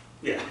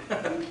 yeah,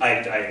 I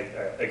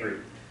agree.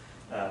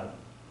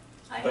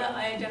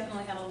 I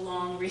definitely have a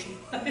long reading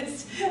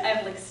list. I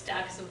have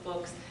stacks of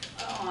books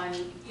on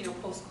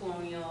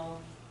post-colonial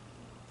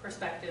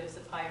perspectives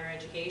of higher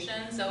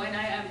education. So,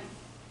 and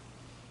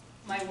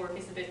my work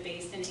is a bit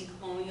based in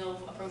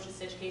colonial approaches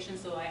to education.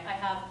 So I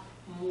have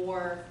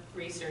more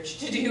research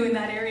to do in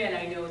that area, and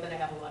I know that I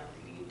have a lot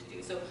of reading to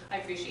do. So I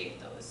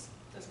appreciate those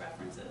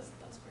references.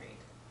 That's great.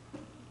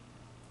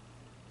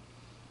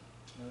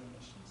 Other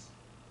questions?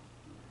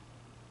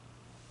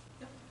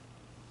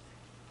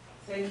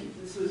 Thank you.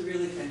 This was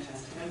really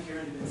fantastic. I'm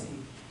Karen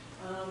Debassige.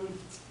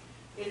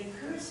 It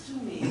occurs to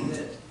me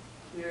that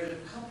there are a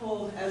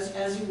couple,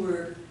 as you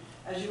were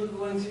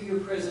going through your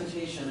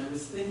presentation, I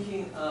was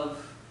thinking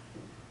of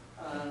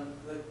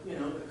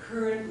the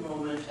current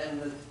moment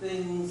and the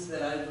things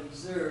that I've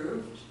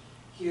observed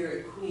here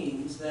at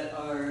Queen's that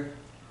are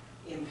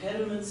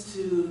impediments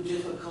to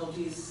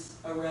difficulties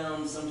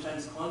around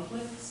sometimes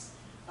conflicts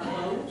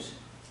about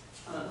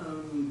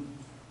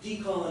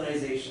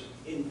decolonization,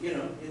 and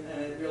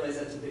I realize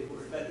that's a big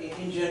word, but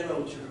in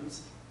general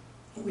terms,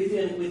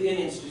 within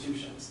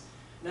institutions.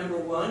 Number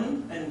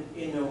one, and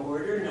in no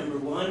order, number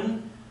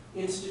one,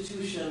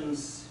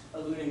 institutions,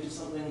 alluding to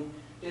something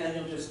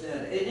Daniel just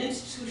said,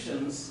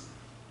 institutions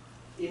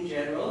in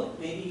general,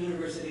 maybe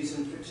universities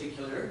in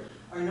particular,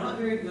 are not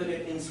very good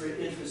at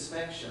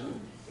introspection,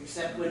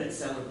 except when it's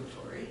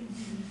celebratory.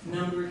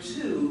 Number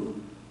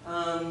two,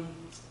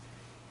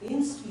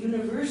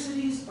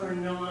 universities are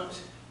not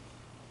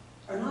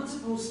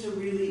supposed to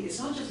really, it's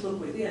not just look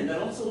within,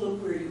 but also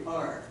look where you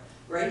are,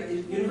 right?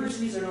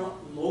 Universities are not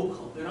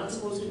local. They're not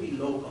supposed to be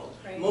local.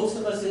 Right. Most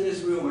of us in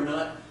this room are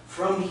not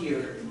from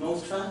here.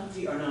 Most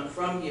faculty are not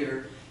from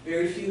here.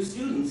 Very few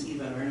students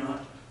even are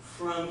not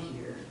from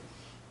here.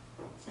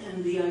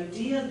 And the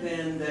idea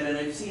then that, and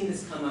I've seen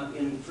this come up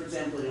in, for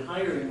example, in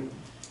hiring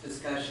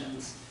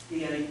discussions,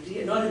 the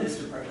idea, not in this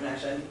department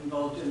actually, I'm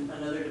involved in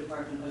another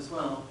department as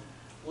well,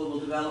 global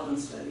development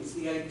studies,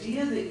 the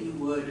idea that you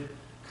would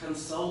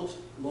consult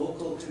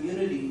local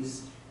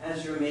communities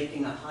as you're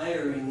making a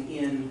hiring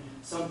in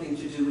something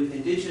to do with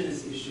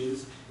Indigenous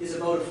issues is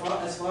about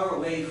as far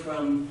away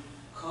from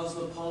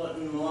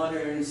cosmopolitan,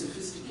 modern,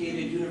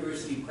 sophisticated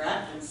university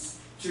practice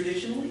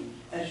traditionally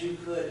as you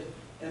could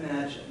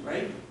imagine,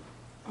 right?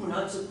 We're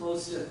not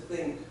supposed to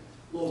think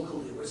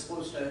locally. We're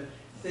supposed to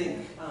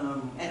think,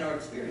 and our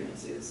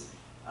experience is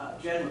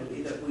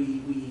generally that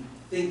we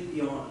think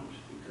beyond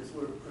because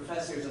we're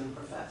professors and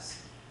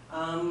profess.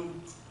 How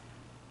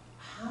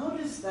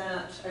does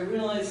that, I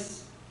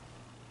realize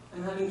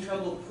I'm having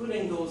trouble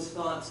putting those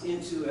thoughts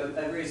into a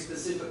very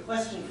specific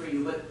question for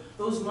you, but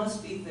those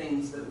must be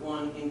things that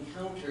one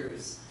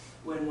encounters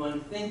when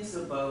one thinks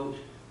about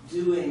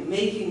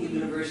making the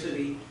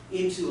university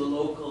into a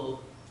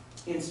local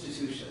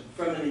institution,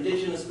 from an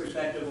Indigenous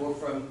perspective or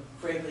from,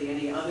 frankly,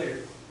 any other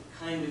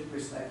kind of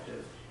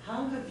perspective.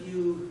 How have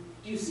you,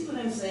 do you see what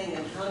I'm saying,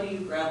 and how do you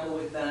grapple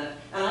with that?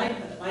 And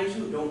I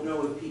too don't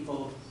know if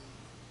people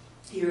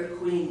here at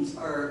Queen's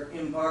are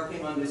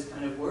embarking on this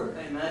kind of work.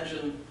 I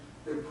imagine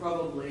there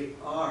probably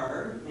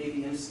are,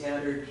 maybe in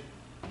scattered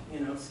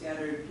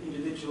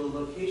individual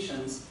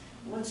locations.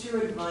 What's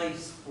your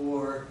advice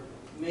for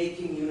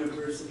making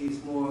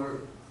universities more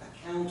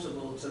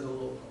accountable to the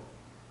local?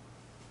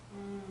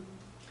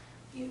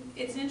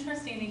 It's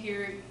interesting to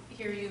hear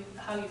you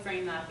how you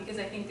frame that, because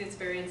I think it's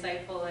very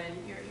insightful, and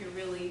you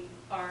really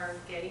are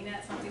getting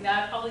at something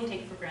that I probably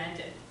take for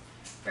granted,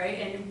 right?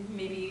 And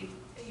maybe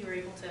you were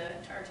able to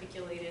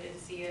articulate it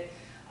and see it.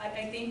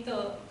 I think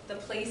the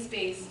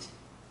place-based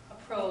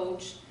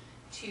approach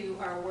to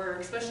our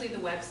work, especially the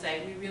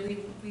website,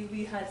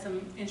 we had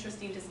some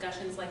interesting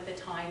discussions, like the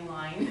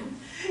timeline,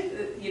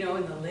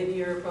 and the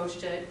linear approach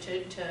to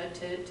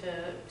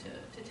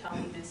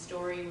telling this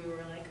story. We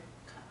were like,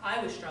 I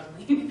was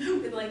struggling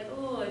with like,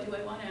 oh, do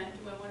I want to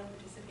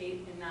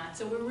participate in that?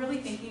 So we're really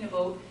thinking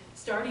about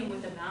starting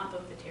with a map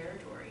of the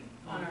territory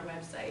on our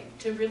website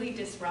to really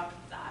disrupt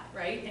that,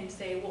 right? And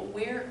say, well,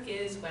 where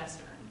is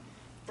Western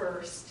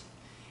first,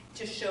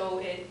 to show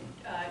it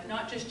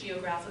not just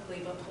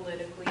geographically but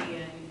politically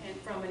and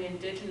from an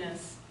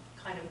Indigenous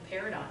kind of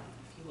paradigm,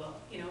 if you will,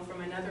 from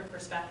another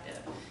perspective,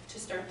 to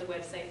start the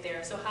website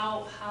there. So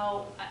how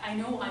I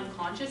know I'm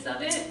conscious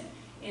of it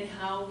in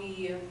how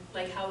we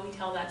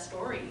tell that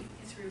story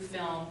through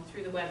film,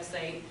 through the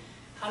website.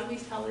 How do we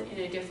tell it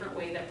in a different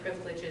way that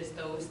privileges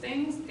those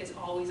things is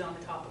always on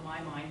the top of my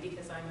mind,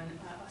 because I'm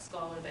a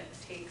scholar that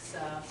takes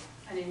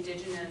an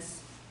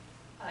Indigenous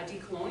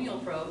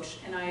decolonial approach,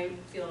 and I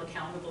feel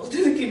accountable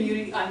to the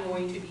community. I'm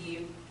going to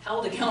be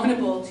held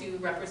accountable to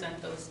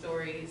represent those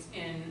stories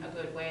in a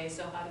good way.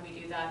 So how do we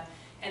do that?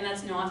 And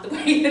that's not the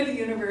way that the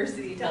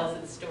university tells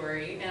its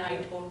story. And I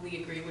totally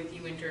agree with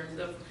you in terms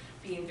of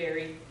being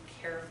very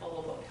careful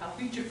about how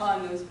we draw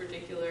on those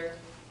particular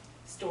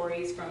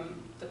stories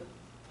from the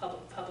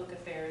public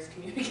affairs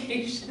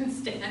communication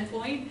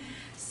standpoint.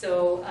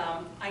 So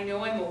I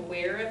know I'm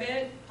aware of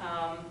it,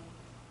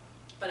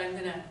 but I'm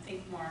going to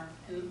think more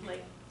and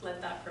let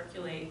that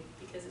percolate,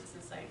 because it's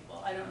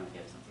insightful. I don't know if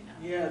you have something else.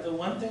 Yeah, the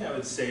one thing I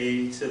would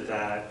say to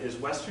that is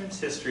Western's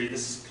history.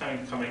 This is kind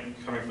of coming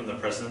from the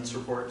president's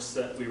reports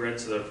that we read.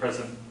 So the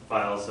president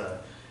files an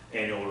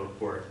annual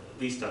report,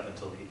 at least up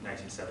until the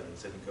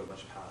 1970s. It didn't go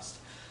much past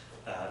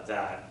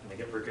that, and they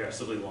get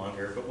progressively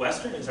longer. But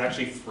Western is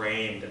actually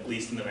framed, at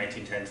least in the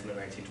 1910s and the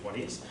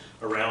 1920s,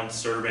 around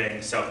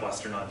serving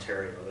southwestern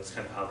Ontario. That's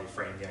kind of how they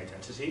frame the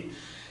identity.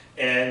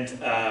 And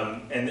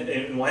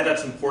why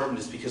that's important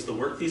is because the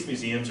work these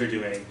museums are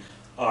doing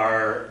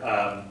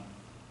are,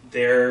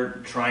 they're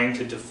trying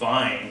to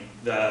define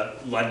the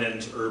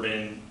London's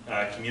urban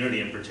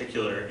community in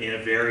particular in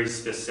a very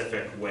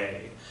specific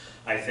way.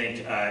 I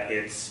think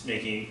it's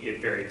making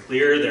it very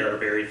clear there are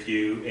very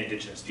few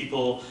Indigenous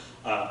people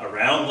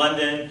around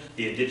London.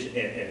 And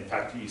in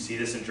fact, you see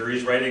this in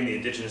Jury's writing. The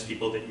Indigenous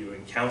people that you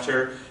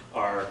encounter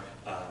are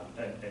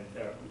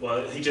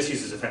well, he just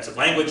uses offensive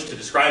language to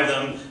describe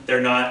them.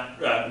 They're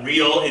not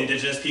real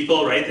Indigenous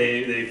people, right?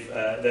 And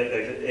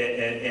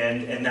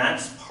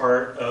that's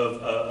part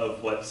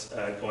of what's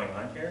going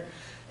on here.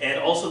 And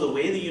also the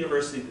way the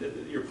university,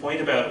 your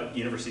point about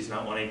universities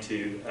not wanting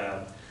to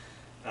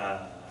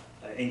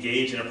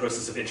engage in a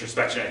process of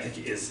introspection, I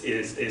think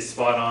is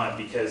spot on,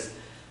 because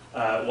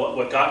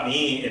what got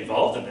me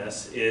involved in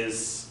this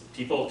is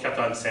people kept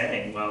on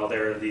saying, well,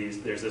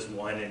 there's this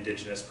one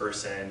Indigenous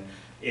person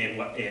in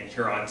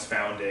Huron's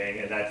founding,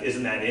 and that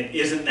isn't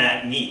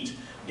that neat,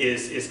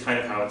 is kind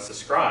of how it's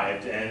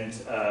described. And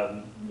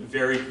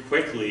very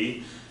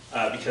quickly,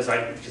 because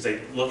I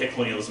look at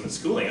colonialism in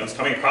schooling, I was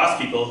coming across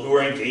people who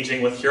were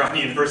engaging with Huron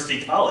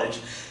University College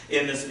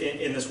in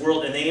this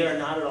world, and they are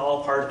not at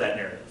all part of that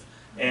narrative.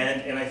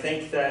 And I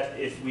think that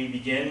if we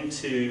begin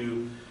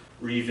to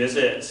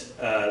revisit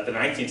the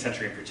 19th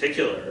century in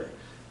particular,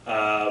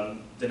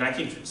 the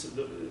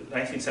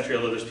 19th century,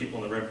 although there's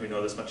people in the room who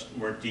know this much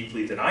more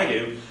deeply than I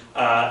do,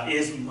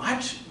 is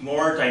much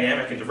more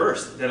dynamic and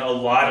diverse than a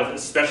lot of,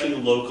 especially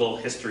local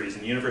histories.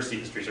 And university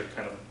histories are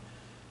kind of,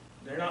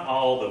 they're not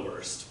all the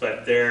worst,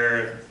 but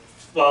they're,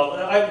 well,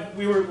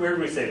 where did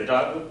we stay?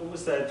 What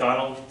was that,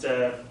 Donald,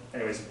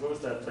 anyways, what was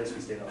that place we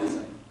stayed on last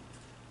night?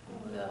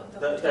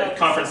 The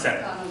conference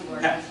center.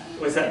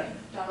 What's that?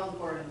 Donald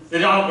Gordon's. The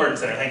Donald Gordon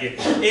Center, thank you.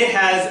 It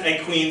has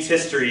a Queen's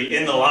history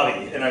in the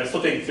lobby, and I was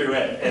flipping through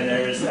it, and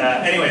there's,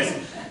 anyways,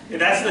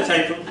 that's the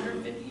type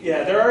of,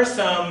 yeah, there are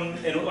some,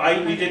 and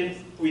I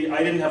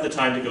didn't have the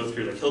time to go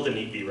through, like Hilda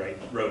Neatby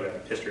wrote a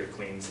history of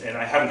Queens, and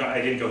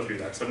I didn't go through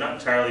that, so I'm not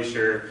entirely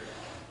sure.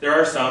 There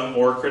are some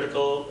more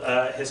critical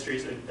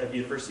histories of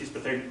universities,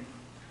 but they're,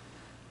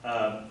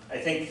 I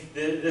think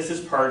this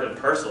is part and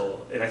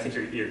parcel, and I think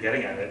you're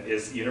getting at it,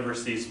 is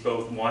universities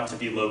both want to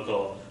be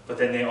local, but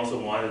then they also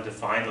want to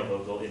define the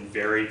local in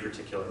very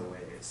particular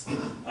ways,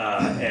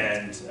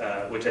 and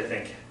which I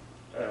think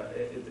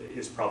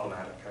is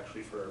problematic,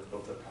 actually, for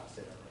both the past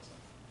and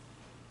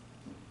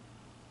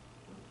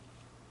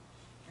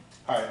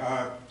present.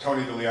 Hi,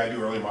 Tony DeLee. I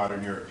do early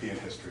modern European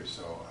history,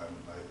 so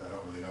I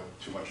don't really know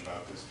too much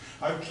about this.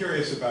 I'm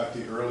curious about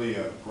the early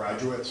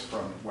graduates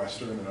from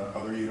Western and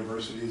other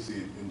universities,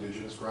 the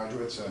Indigenous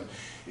graduates, and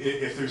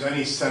if there's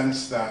any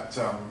sense that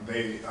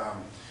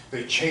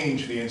they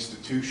changed the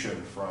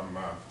institution from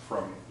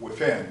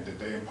within. Did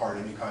they impart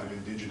any kind of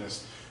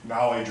Indigenous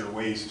knowledge or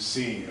ways of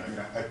seeing? I mean,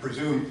 I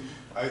presume,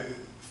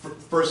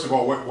 first of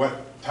all,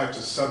 what types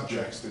of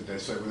subjects did they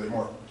say? Were they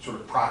more sort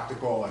of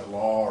practical, like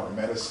law or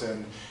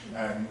medicine?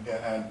 And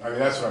I mean,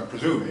 that's what I'm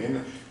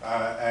presuming.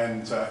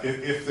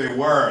 If they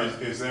were,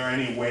 is there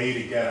any way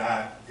to get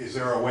at, is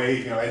there a way,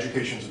 you know,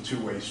 education's a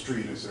two-way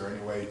street, is there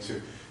any way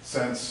to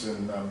sense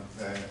and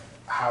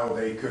how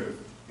they could have,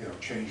 you know,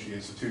 change the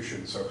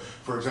institution? So,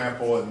 for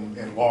example,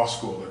 in law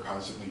school, there are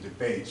constantly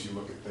debates. You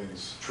look at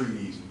things,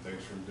 treaties and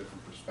things from a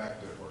different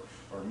perspective,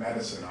 or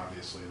medicine,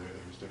 obviously,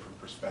 there's different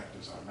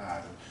perspectives on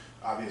that. And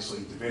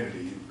obviously,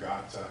 divinity, you've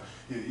got,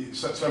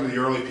 some of the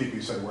early people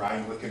you said were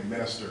Anglican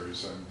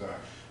ministers, and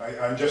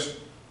I'm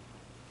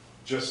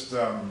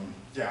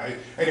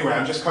anyway,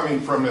 I'm just coming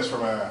from this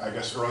from a, I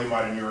guess, early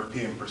modern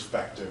European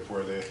perspective,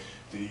 where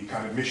the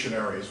kind of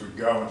missionaries would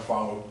go and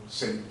follow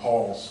St.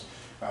 Paul's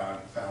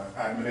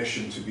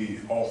admonition to be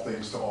all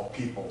things to all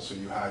people. So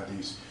you had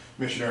these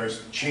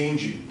missionaries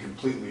changing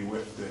completely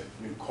with the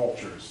new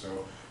cultures.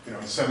 So, you know,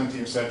 in the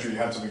 17th century, you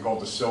had something called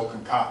the Silk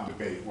and Cotton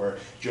debate, where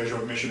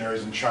Jesuit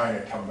missionaries in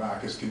China come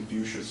back as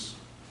Confucian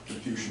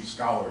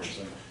scholars,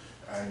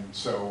 and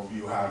so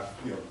you have,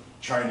 you know,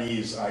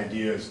 Chinese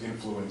ideas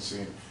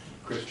influencing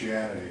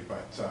Christianity.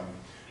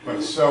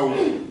 But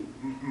so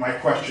my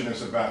question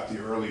is about the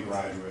early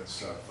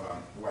graduates of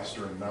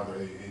Western and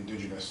other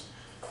Indigenous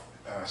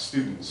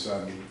students.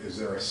 Is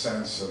there a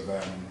sense of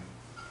them?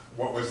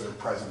 What was their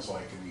presence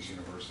like in these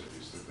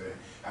universities? Did they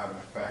have an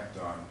effect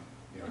on,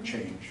 you know,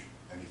 change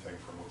anything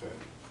from within?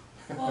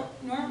 Well,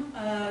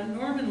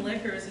 Norman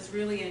Lickers is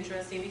really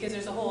interesting, because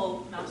there's a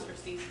whole master's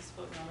thesis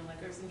about Norman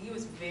Lickers, and he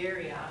was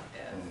very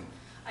active.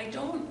 I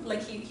don't,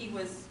 like, he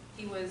was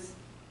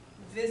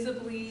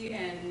visibly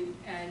and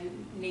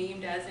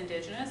named as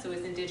Indigenous, so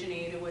his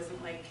indigeneity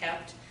wasn't like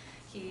kept.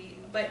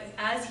 But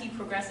as he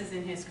progresses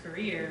in his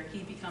career, he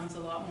becomes a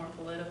lot more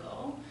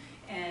political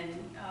and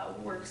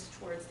works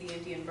towards the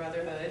Indian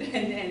Brotherhood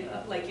and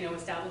like, you know,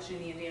 establishing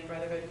the Indian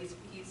Brotherhood. He's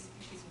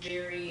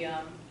very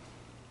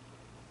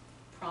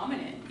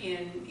prominent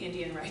in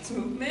Indian rights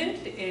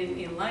movement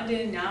in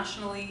London,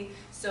 nationally.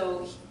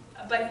 So,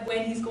 but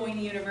when he's going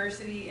to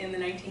university in the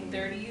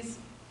 1930s,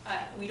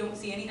 we don't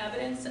see any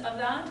evidence of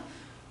that.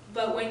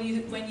 But when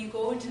you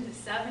go into the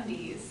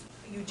 70s,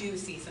 you do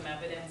see some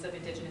evidence of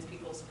Indigenous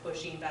peoples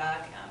pushing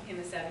back in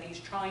the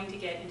 70s, trying to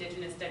get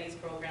Indigenous studies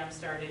programs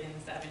started in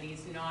the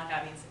 70s, not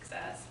having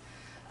success.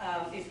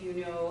 If you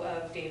know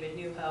of David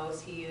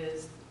Newhouse, he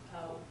is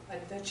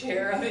the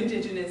chair of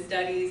Indigenous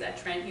Studies at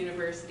Trent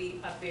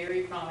University, a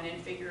very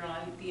prominent figure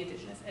on the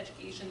Indigenous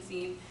education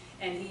scene,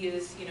 and he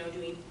is, you know,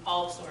 doing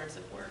all sorts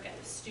of work at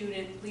the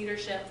student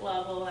leadership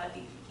level.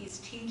 He's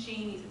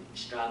teaching, he's an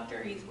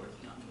instructor, he's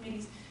working on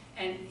committees,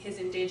 and his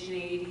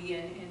indigeneity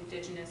and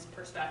Indigenous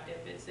perspective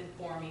is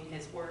informing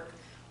his work.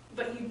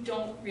 But you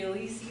don't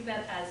really see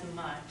that as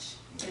much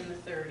in the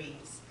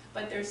 30s.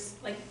 But there's,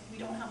 like, we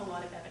don't have a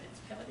lot of evidence.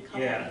 We have a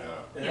couple, Yeah.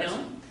 you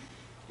know?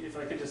 If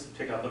I could just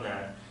pick up on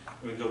that,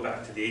 we go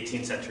back to the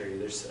 18th century.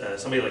 There's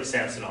somebody like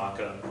Samson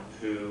Occam,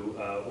 who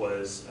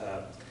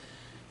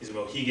he's a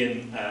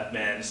Mohegan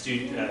man,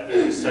 student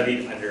who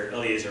studied under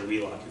Eleazar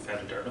Wheelock, who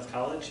founded Dartmouth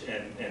College,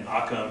 and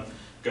Occam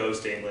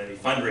goes to England, he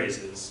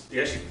fundraises, he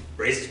actually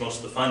raises most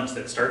of the funds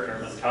that start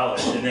Dartmouth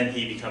College, and then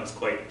he becomes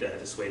quite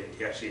dissuaded.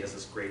 He actually has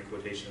this great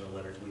quotation in a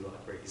letter to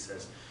Wheelock where he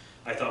says,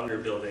 "I thought we were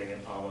building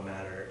an alma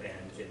mater,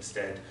 and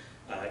instead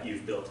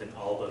you've built an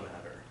alba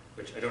mater,"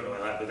 which I don't know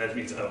that, but that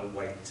means a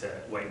white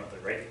mother,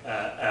 right?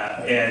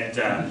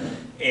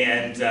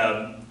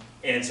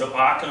 And so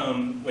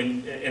Occam,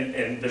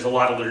 and there's a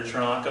lot of literature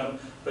on Occam,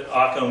 but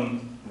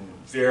Occam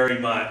very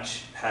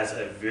much has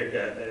a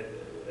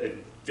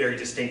very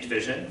distinct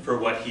vision for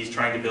what he's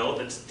trying to build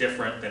that's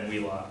different than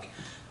Wheelock.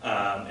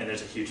 And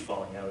there's a huge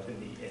falling out in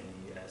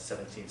the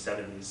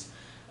 1770s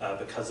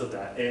because of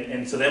that.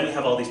 And so then we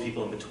have all these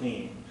people in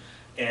between.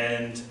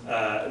 And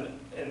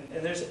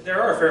there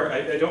are a fair,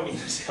 I don't mean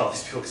to say all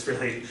these people, because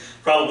really,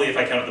 probably if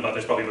I counted them up,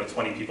 there's probably about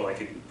 20 people I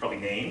could probably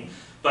name.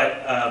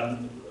 But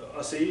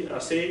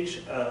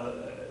Osage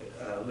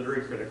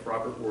literary critic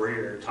Robert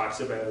Warrior talks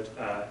about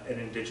an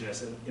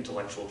Indigenous and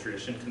intellectual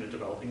tradition kind of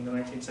developing in the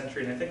 19th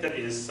century, and I think that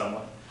is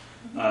somewhat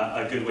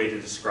a good way to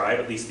describe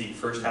at least the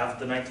first half of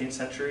the 19th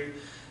century.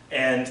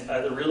 And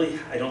there really,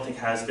 I don't think,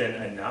 has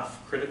been enough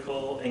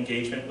critical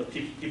engagement with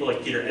people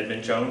like Peter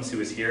Edmund Jones,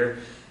 who is here.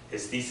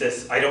 His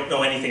thesis, I don't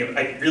know anything,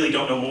 I really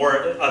don't know more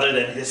other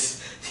than his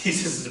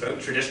thesis is about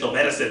traditional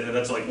medicine, and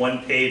that's like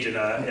one page in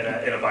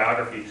a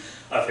biography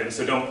of him,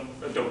 so don't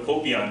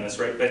quote me on this,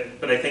 right?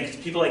 But I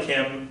think people like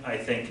him, I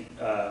think,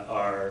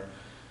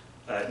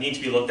 need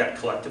to be looked at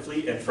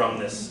collectively and from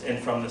this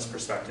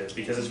perspective,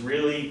 because it's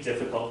really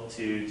difficult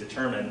to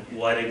determine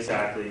what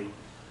exactly,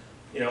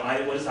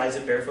 what does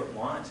Isaac Barefoot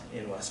want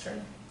in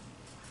Western?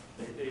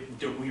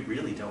 We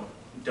really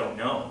don't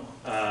know.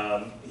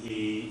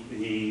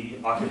 He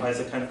occupies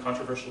a kind of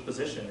controversial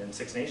position in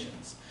Six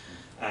Nations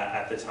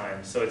at the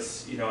time. So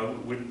it's, I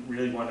wouldn't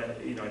really want to,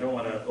 I don't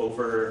want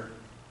to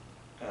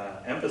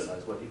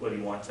emphasize what he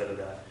wants out of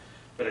that.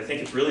 But I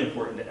think it's really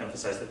important to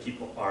emphasize that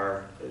people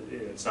are,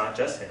 it's not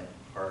just him,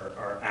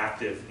 are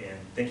active in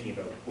thinking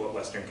about what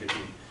Western could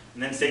be.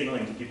 And then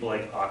signaling to people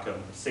like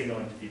Occam,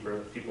 signaling to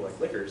people like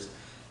Lickers,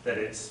 that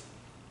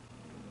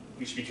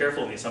we should be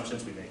careful in the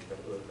assumptions we make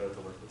about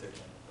the work that they're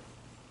doing.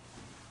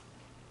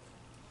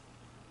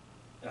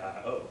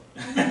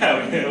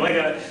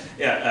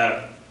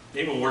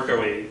 Maybe we'll work our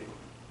way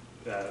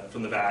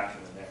from the back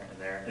and then there and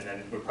there, and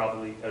then we're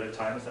probably out of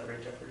time. Is that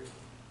right, Jeffrey?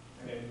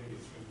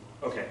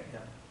 Okay,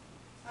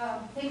 yeah.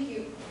 Thank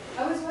you.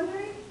 I was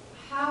wondering,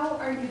 how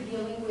are you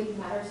dealing with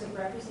matters of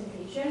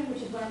representation,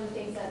 which is one of the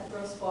things that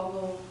Ross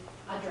Vogel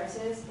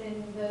addresses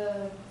in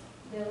the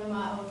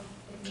dilemma of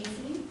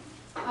ethnicity?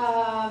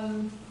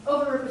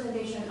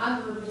 Overrepresentation,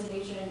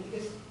 underrepresentation,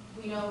 because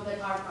we know that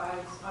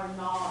archives are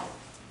not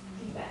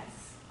the best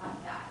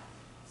at that.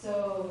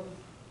 So,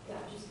 yeah,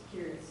 just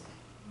curious.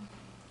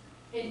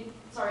 In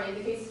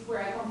the case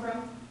where I come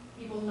from,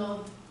 people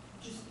know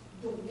just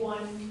the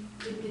one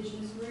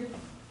Indigenous group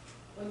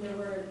when there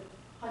were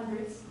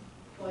hundreds,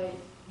 but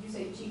you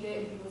say Chile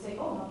and people say,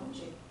 oh,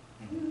 Mapuche.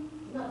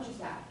 Not just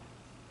that.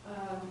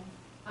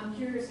 I'm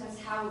curious as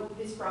how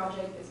this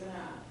project is going to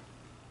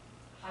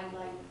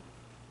highlight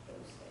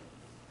those things.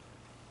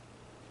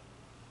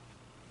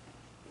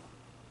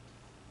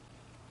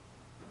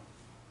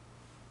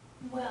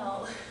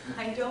 Well,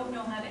 I don't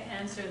know how to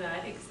answer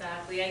that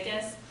exactly. I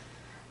guess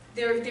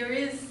there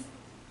is,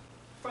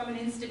 from an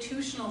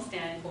institutional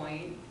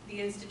standpoint, the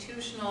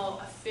institutional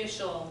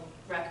official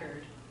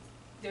record,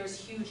 there's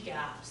huge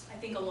gaps. I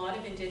think a lot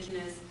of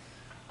Indigenous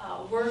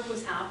work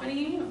was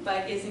happening,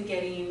 but isn't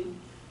getting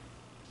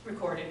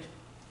recorded.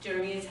 Do you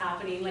know what I mean? It's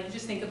happening, like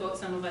just think about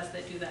some of us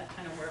that do that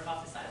kind of work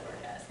off the side of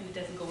our desk, and it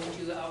doesn't go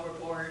into a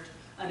report,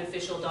 an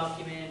official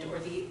document, or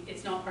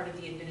it's not part of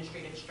the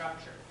administrative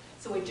structure.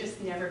 So it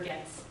just never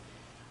gets,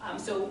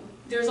 so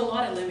there's a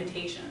lot of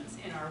limitations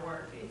in our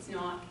work. It's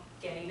not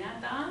getting at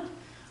that.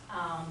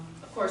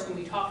 Of course, when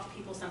we talk to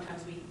people,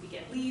 sometimes we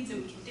get leads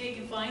and we can dig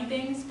and find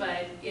things,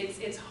 but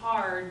it's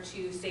hard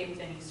to say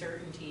with any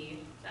certainty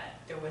that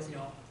there was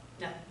no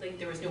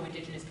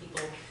Indigenous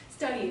people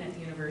studying at the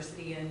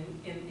university in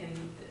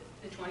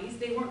the 20s.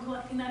 They weren't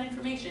collecting that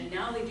information.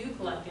 Now they do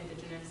collect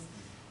Indigenous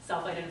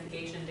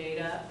self-identification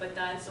data, but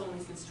that's only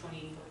since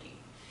 2014.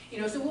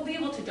 So we'll be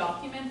able to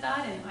document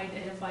that and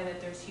identify that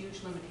there's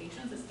huge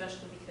limitations,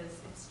 especially because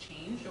it's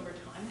changed over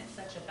time. It's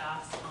such a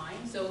fast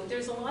time. So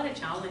there's a lot of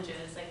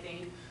challenges, I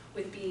think,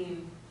 with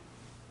being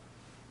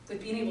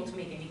able to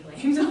make any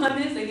claims on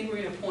this. I think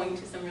we're going to point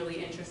to some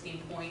really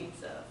interesting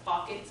points,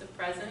 pockets of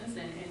presence,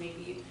 and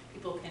maybe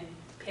people can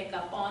pick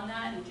up on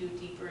that and do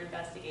deeper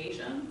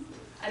investigations.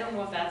 I don't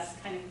know if that's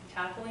kind of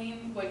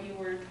tackling what you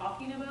were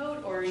talking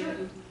about, or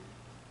sure.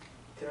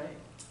 Can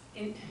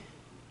I?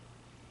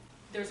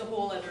 There's a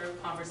whole other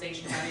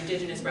conversation about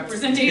Indigenous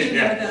representation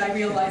Yeah. there that I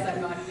realize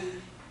I'm not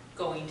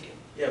going to.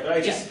 Yeah,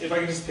 but if I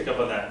can just pick up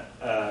on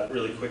that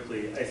really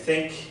quickly, I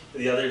think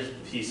the other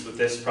piece with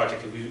this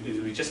project is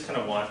we just kind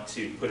of want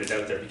to put it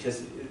out there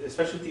because,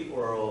 especially with the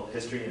oral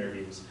history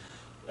interviews,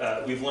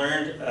 we've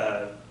learned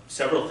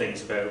several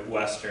things about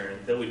Western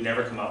that would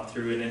never come up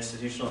through an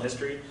institutional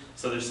history.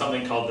 So there's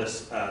something called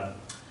this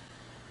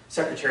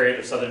Secretariat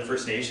of Southern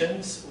First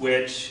Nations,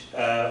 which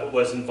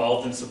was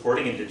involved in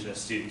supporting Indigenous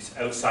students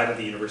outside of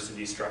the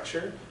university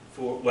structure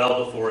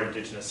well before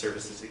Indigenous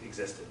services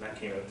existed. And that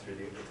came out through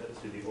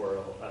the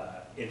oral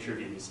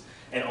interviews.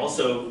 And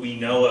also, we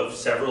know of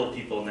several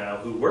people now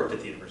who worked at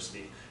the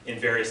university in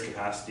various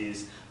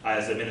capacities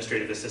as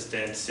administrative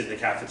assistants in the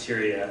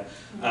cafeteria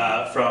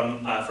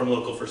from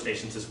local First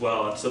Nations as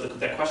well. And so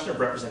that question of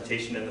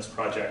representation in this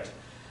project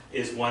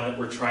is one that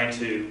we're trying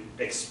to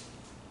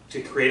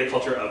create a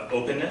culture of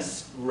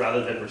openness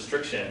rather than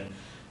restriction,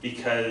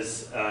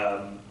 because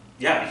I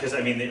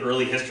mean the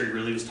early history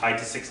really was tied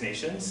to Six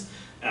Nations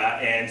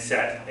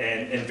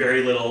and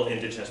very little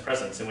Indigenous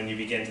presence. And when you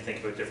begin to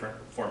think about different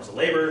forms of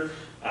labor,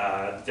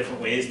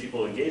 different ways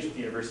people engage with the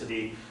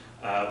university,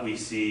 we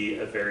see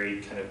a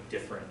very kind of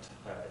different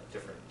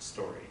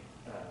story.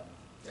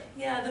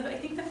 Yeah, I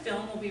think the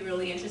film will be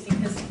really interesting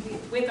because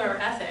with our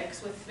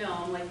ethics with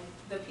film, like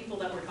the people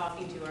that we're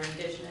talking to are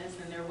Indigenous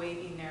and they're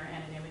waiving their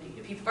anonymity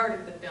to be part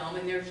of the film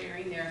and they're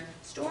sharing their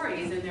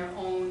stories in their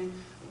own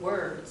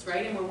words,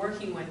 right? And we're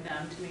working with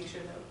them to make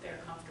sure that they're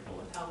comfortable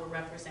with how we're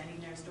representing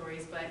their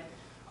stories. But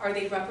are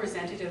they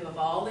representative of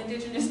all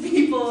Indigenous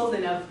peoples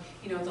and of,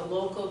 the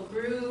local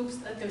groups?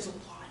 There's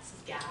lots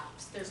of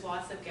gaps. There's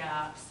lots of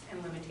gaps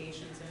and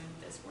limitations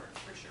in this work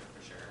for sure.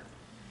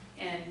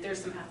 And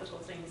there's some ethical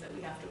things that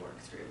we have to work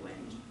through when,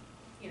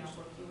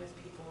 working with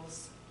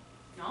people's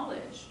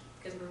knowledge,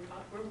 because we're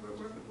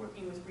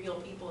working with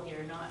real people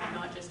here,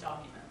 not just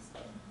documents.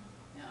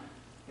 Yeah.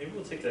 Maybe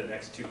we'll take the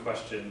next two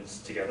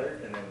questions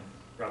together and then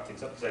wrap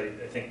things up, because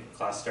I think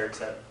class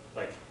starts at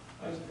like.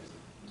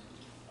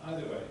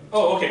 Either way.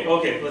 Oh,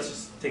 okay. Let's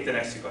just take the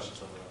next two questions.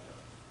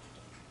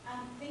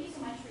 Thank you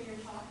so much for your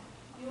talk.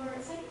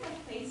 Your second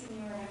place in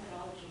your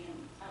methodology and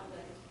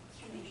outlook is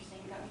extremely interesting.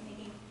 It got me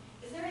thinking,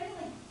 is there any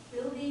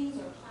buildings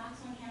or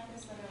plaques on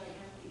campus that are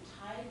directly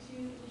tied to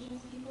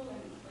Indigenous people, and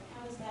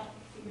how does that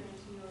figure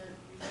into your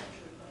research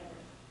or whatever?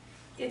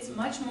 It's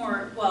much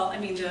more, well, I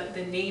mean,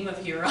 the name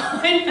of Huron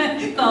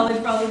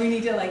College, probably we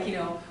need to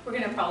we're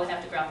going to probably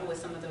have to grapple with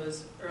some of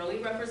those early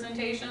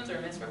representations or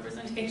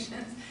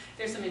misrepresentations.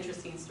 There's some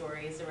interesting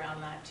stories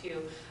around that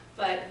too.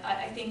 But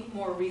I think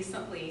more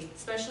recently,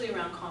 especially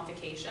around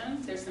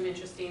convocation, there's some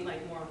interesting,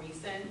 more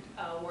recent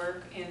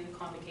work in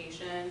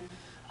convocation.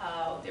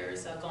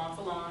 There's a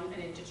gonfalon,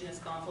 an Indigenous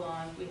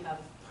gonfalon. We have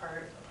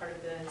part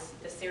of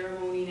the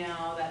ceremony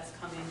now that's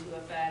come into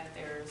effect.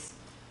 There's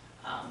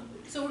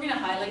so we're going to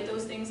highlight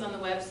those things on the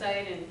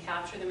website and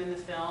capture them in the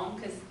film,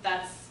 because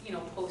that's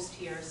post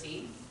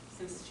TRC.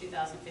 Since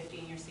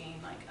 2015, you're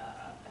seeing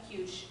a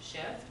huge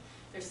shift.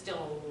 There's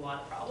still a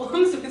lot of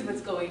problems with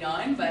what's going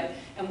on,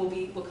 and we'll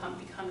be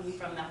coming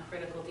from that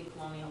critical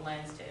decolonial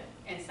lens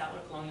and settler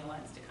colonial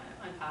lens to kind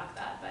of unpack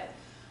that. But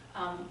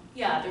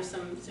there's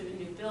some sort of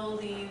new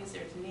buildings.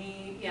 There's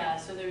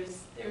so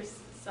there's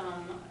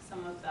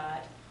some of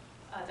that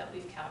that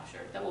we've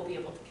captured, that we'll be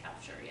able to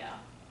capture.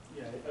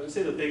 Yeah, I would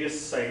say the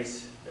biggest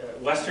site,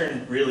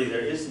 Western, really,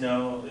 there is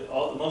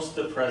most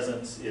of the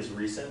presence is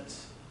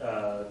recent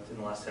in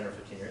the last 10 or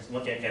 15 years. I'm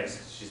looking at Candace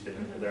because she's been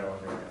there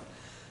longer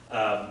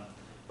now.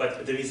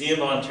 But the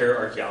Museum of Ontario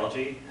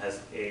Archaeology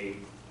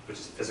which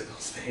is a physical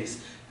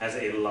space, has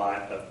a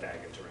lot of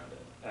baggage around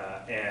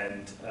it,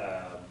 and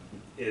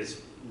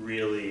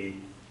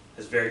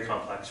has very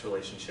complex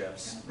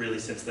relationships, really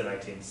since the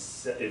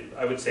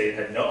I would say it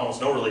had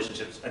almost no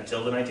relationships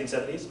until the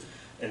 1970s,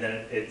 and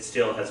then it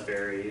still has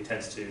it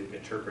tends to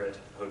interpret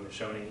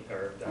Haudenosaunee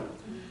or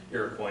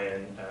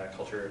Iroquoian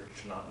culture,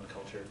 Trinaton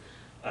culture,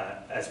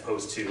 as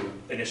opposed to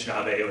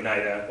Anishinaabe,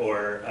 Oneida,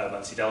 or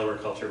Munsee Delaware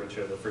culture, which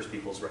are the first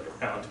peoples right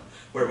around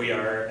where we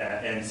are.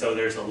 And so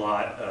there's been a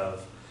lot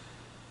of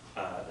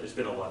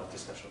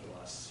discussion over the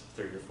last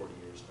 30 or 40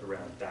 years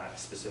around that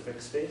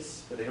specific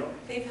space. But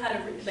they've had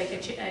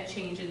a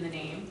change in the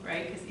name,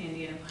 right? Because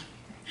Indian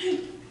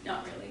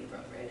not really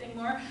appropriate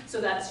anymore. So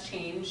that's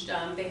changed.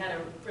 They had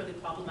a really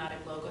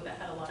problematic logo that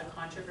had a lot of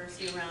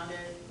controversy around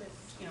it, with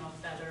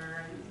a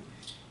feather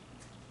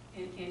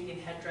and Indian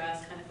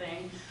headdress kind of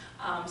thing.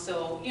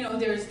 So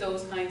there's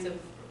those kinds of,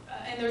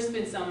 and there's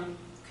been some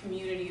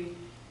community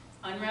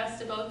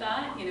unrest about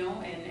that,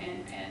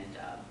 and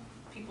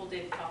people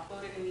did talk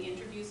about it in the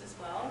interviews as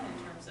well,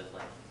 in terms of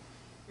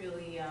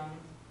really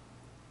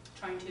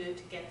trying to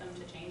get them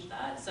to change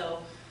that.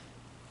 So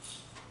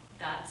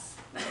that's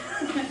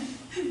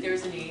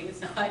there's a name.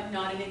 It's not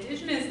an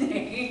Indigenous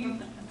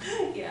name.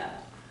 Yeah,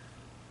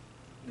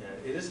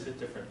 it is a bit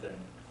different than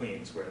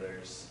Queens, where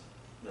there's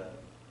the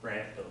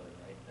Brant building,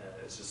 right?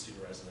 It's just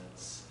student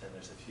residence, and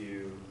there's a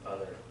few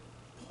other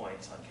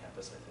points on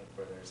campus, I think,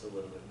 where there's a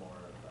little bit more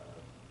of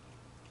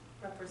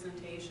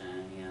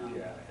Representation, yeah.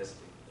 Yeah, I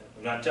hesitate.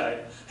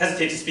 I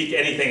hesitate to speak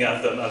anything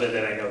of them other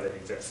than I know they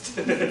exist.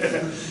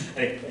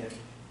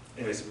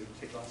 Anyways, we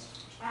take last.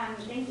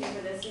 Thank you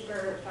for this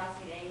super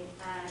fascinating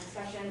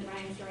discussion.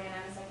 My name is Joanna.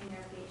 I'm a second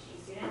year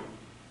PhD student.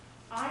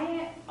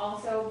 I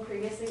also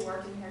previously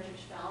worked in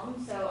heritage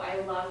film, so I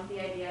love the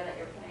idea that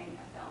you're putting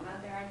a film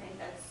out there. I think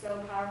that's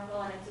so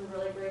powerful, and it's a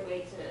really great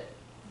way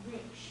to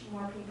reach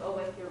more people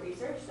with your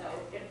research, so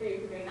good for you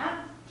for doing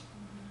that.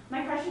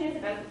 My question is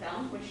about the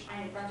film, which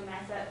I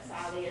recognize that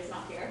Sally is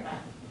not here, but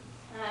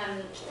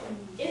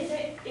is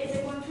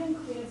it going to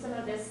include some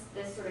of this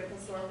sort of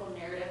historical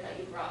narrative that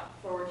you brought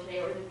forward today,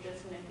 or is it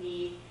just going to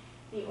be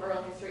the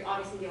oral history?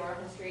 Obviously, the oral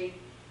history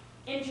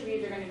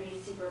interviews are going to be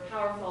super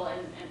powerful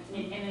and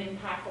an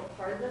impactful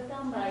part of the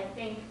film, but I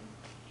think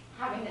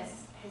having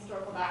this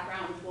historical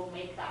background will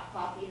make that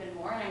pop even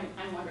more, and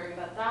I'm wondering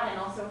about that, and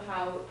also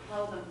how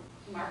the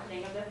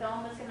marketing of the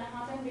film is going to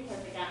happen,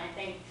 because again, I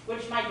think,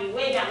 which might be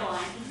way down the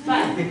line,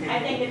 but I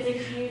think it's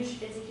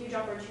a huge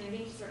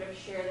opportunity to sort of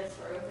share this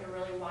story with a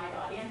really wide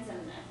audience, and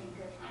I think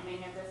your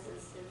timing of this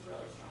is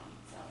really strong.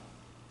 So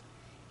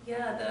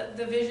Yeah,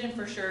 the vision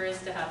for sure is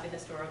to have the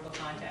historical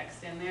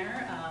context in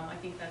there. I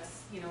think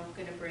that's, you know,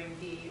 going to bring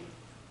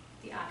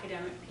the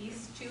academic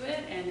piece to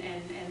it,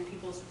 and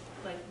people's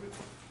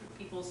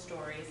people's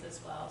stories as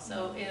well.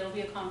 So it'll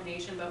be a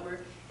combination, but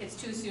it's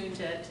too soon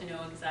to know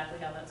exactly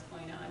how that's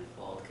going to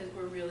unfold, because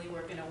we're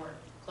going to work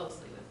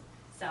closely with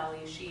Sally.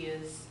 She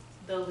is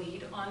the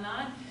lead on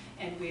that,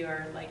 and we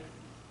are like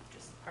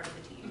just part of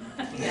the team.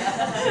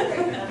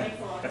 that makes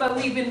a lot of But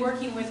we've been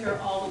working with her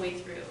all the way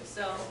through,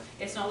 so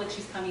it's not like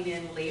she's coming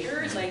in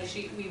later. Like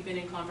we've been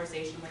in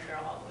conversation with her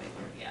all the way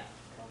through. Yeah.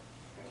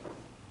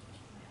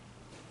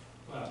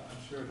 Well,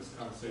 I'm sure this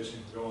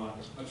conversation can go on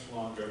much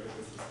longer because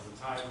this is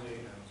a timely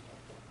and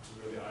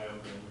really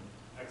eye-opening,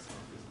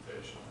 excellent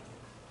presentation.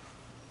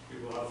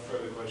 People have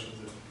further questions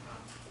if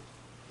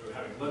they're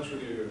having lunch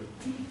with you.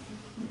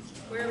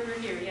 We're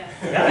here, yes.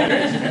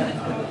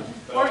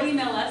 But- Or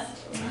email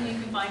us. You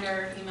can find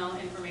our email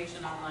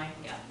information online.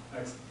 Yeah.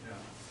 Excellent,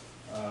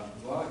 yeah.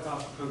 A lot of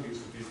coffee cookies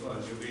for people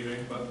as you're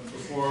leaving, but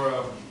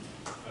before,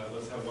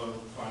 let's have one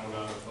final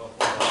round of